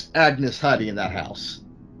was Agnes hiding in that house?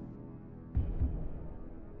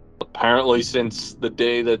 Apparently since the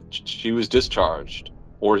day that she was discharged.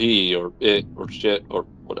 Or he, or it, or shit, or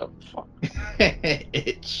whatever. Fuck.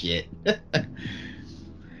 It shit.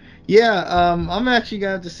 Yeah, I'm actually going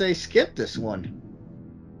to have to say skip this one.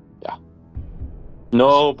 Yeah.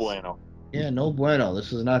 No bueno. Yeah, no bueno.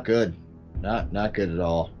 This is not good. Not good at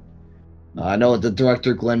all. I know the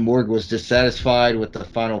director, Glenn Morgan, was dissatisfied with the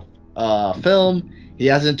final film. He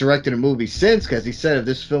hasn't directed a movie since, because he said if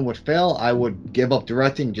this film would fail, I would give up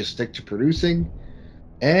directing and just stick to producing.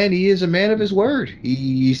 And he is a man of his word.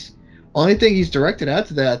 He's only thing he's directed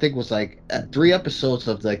after that, I think, was like 3 episodes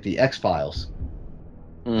of like the X-Files.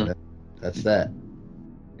 That's that.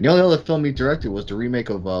 And the only other film he directed was the remake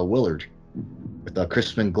of Willard with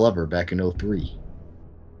Crispin Glover back in 2003.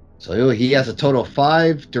 So he has a total of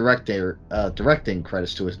 5 directing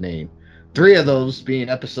credits to his name. 3 of those being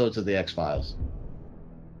episodes of the X-Files.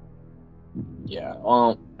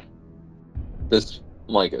 Yeah, this,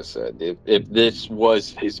 like I said, if this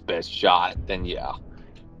was his best shot, then yeah,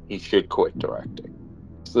 he should quit directing.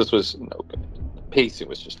 This was no good. The pacing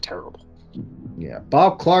was just terrible. Yeah,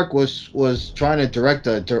 Bob Clark was trying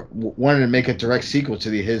to wanted to make a direct sequel to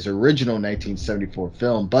his original 1974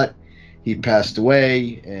 film, but he passed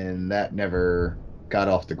away, and that never got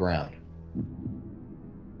off the ground.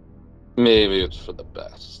 Maybe it's for the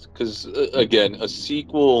best, because again, a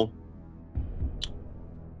sequel,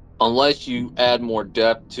 unless you add more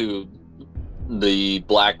depth to the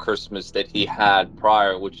Black Christmas that he had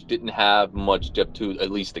prior, which didn't have much depth to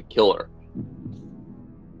at least the killer.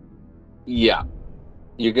 Yeah,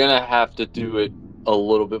 You're gonna have to do it a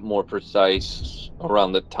little bit more precise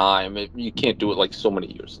around the time. You can't do it like so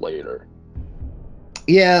many years later.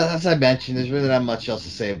 Yeah, as I mentioned, there's really not much else to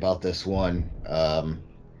say about this one.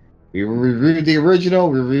 We reviewed the original,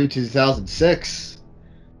 we reviewed 2006.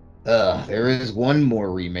 There is one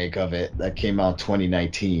more remake of it that came out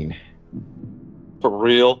 2019. For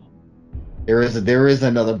real? There is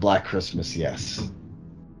another Black Christmas, yes.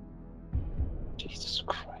 Jesus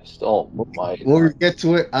Christ! Oh my! We'll get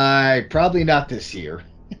to it. Probably not this year.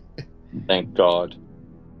 Thank God.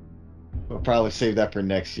 We'll probably save that for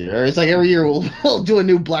next year. It's like every year we'll do a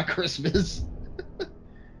new Black Christmas.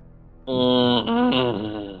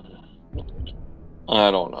 I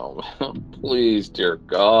don't know. Please, dear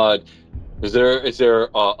God, is there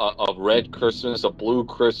a red Christmas, a blue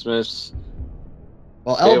Christmas?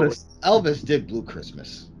 Well, Elvis did Blue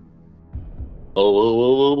Christmas.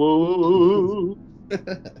 Oh,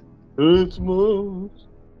 it's most.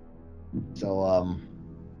 So,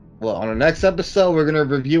 well, on our next episode, we're going to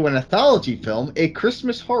review an anthology film, A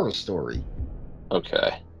Christmas Horror Story.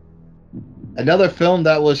 Okay. Another film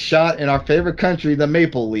that was shot in our favorite country, the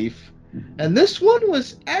Maple Leaf. And this one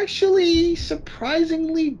was actually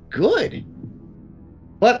surprisingly good.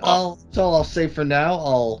 But that's all I'll say for now.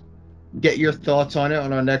 I'll get your thoughts on it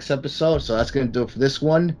on our next episode. So that's going to do it for this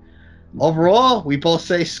one. Overall, we both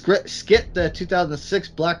say skip the 2006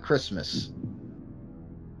 Black Christmas.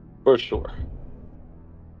 For sure.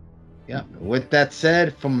 Yeah. With that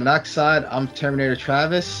said, from Monoxide, I'm Terminator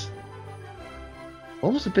Travis.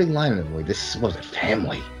 What was the big line of the movie? This was a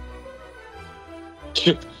family.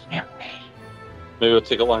 Maybe we'll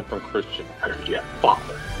take a line from Christian. Yeah,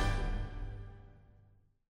 father.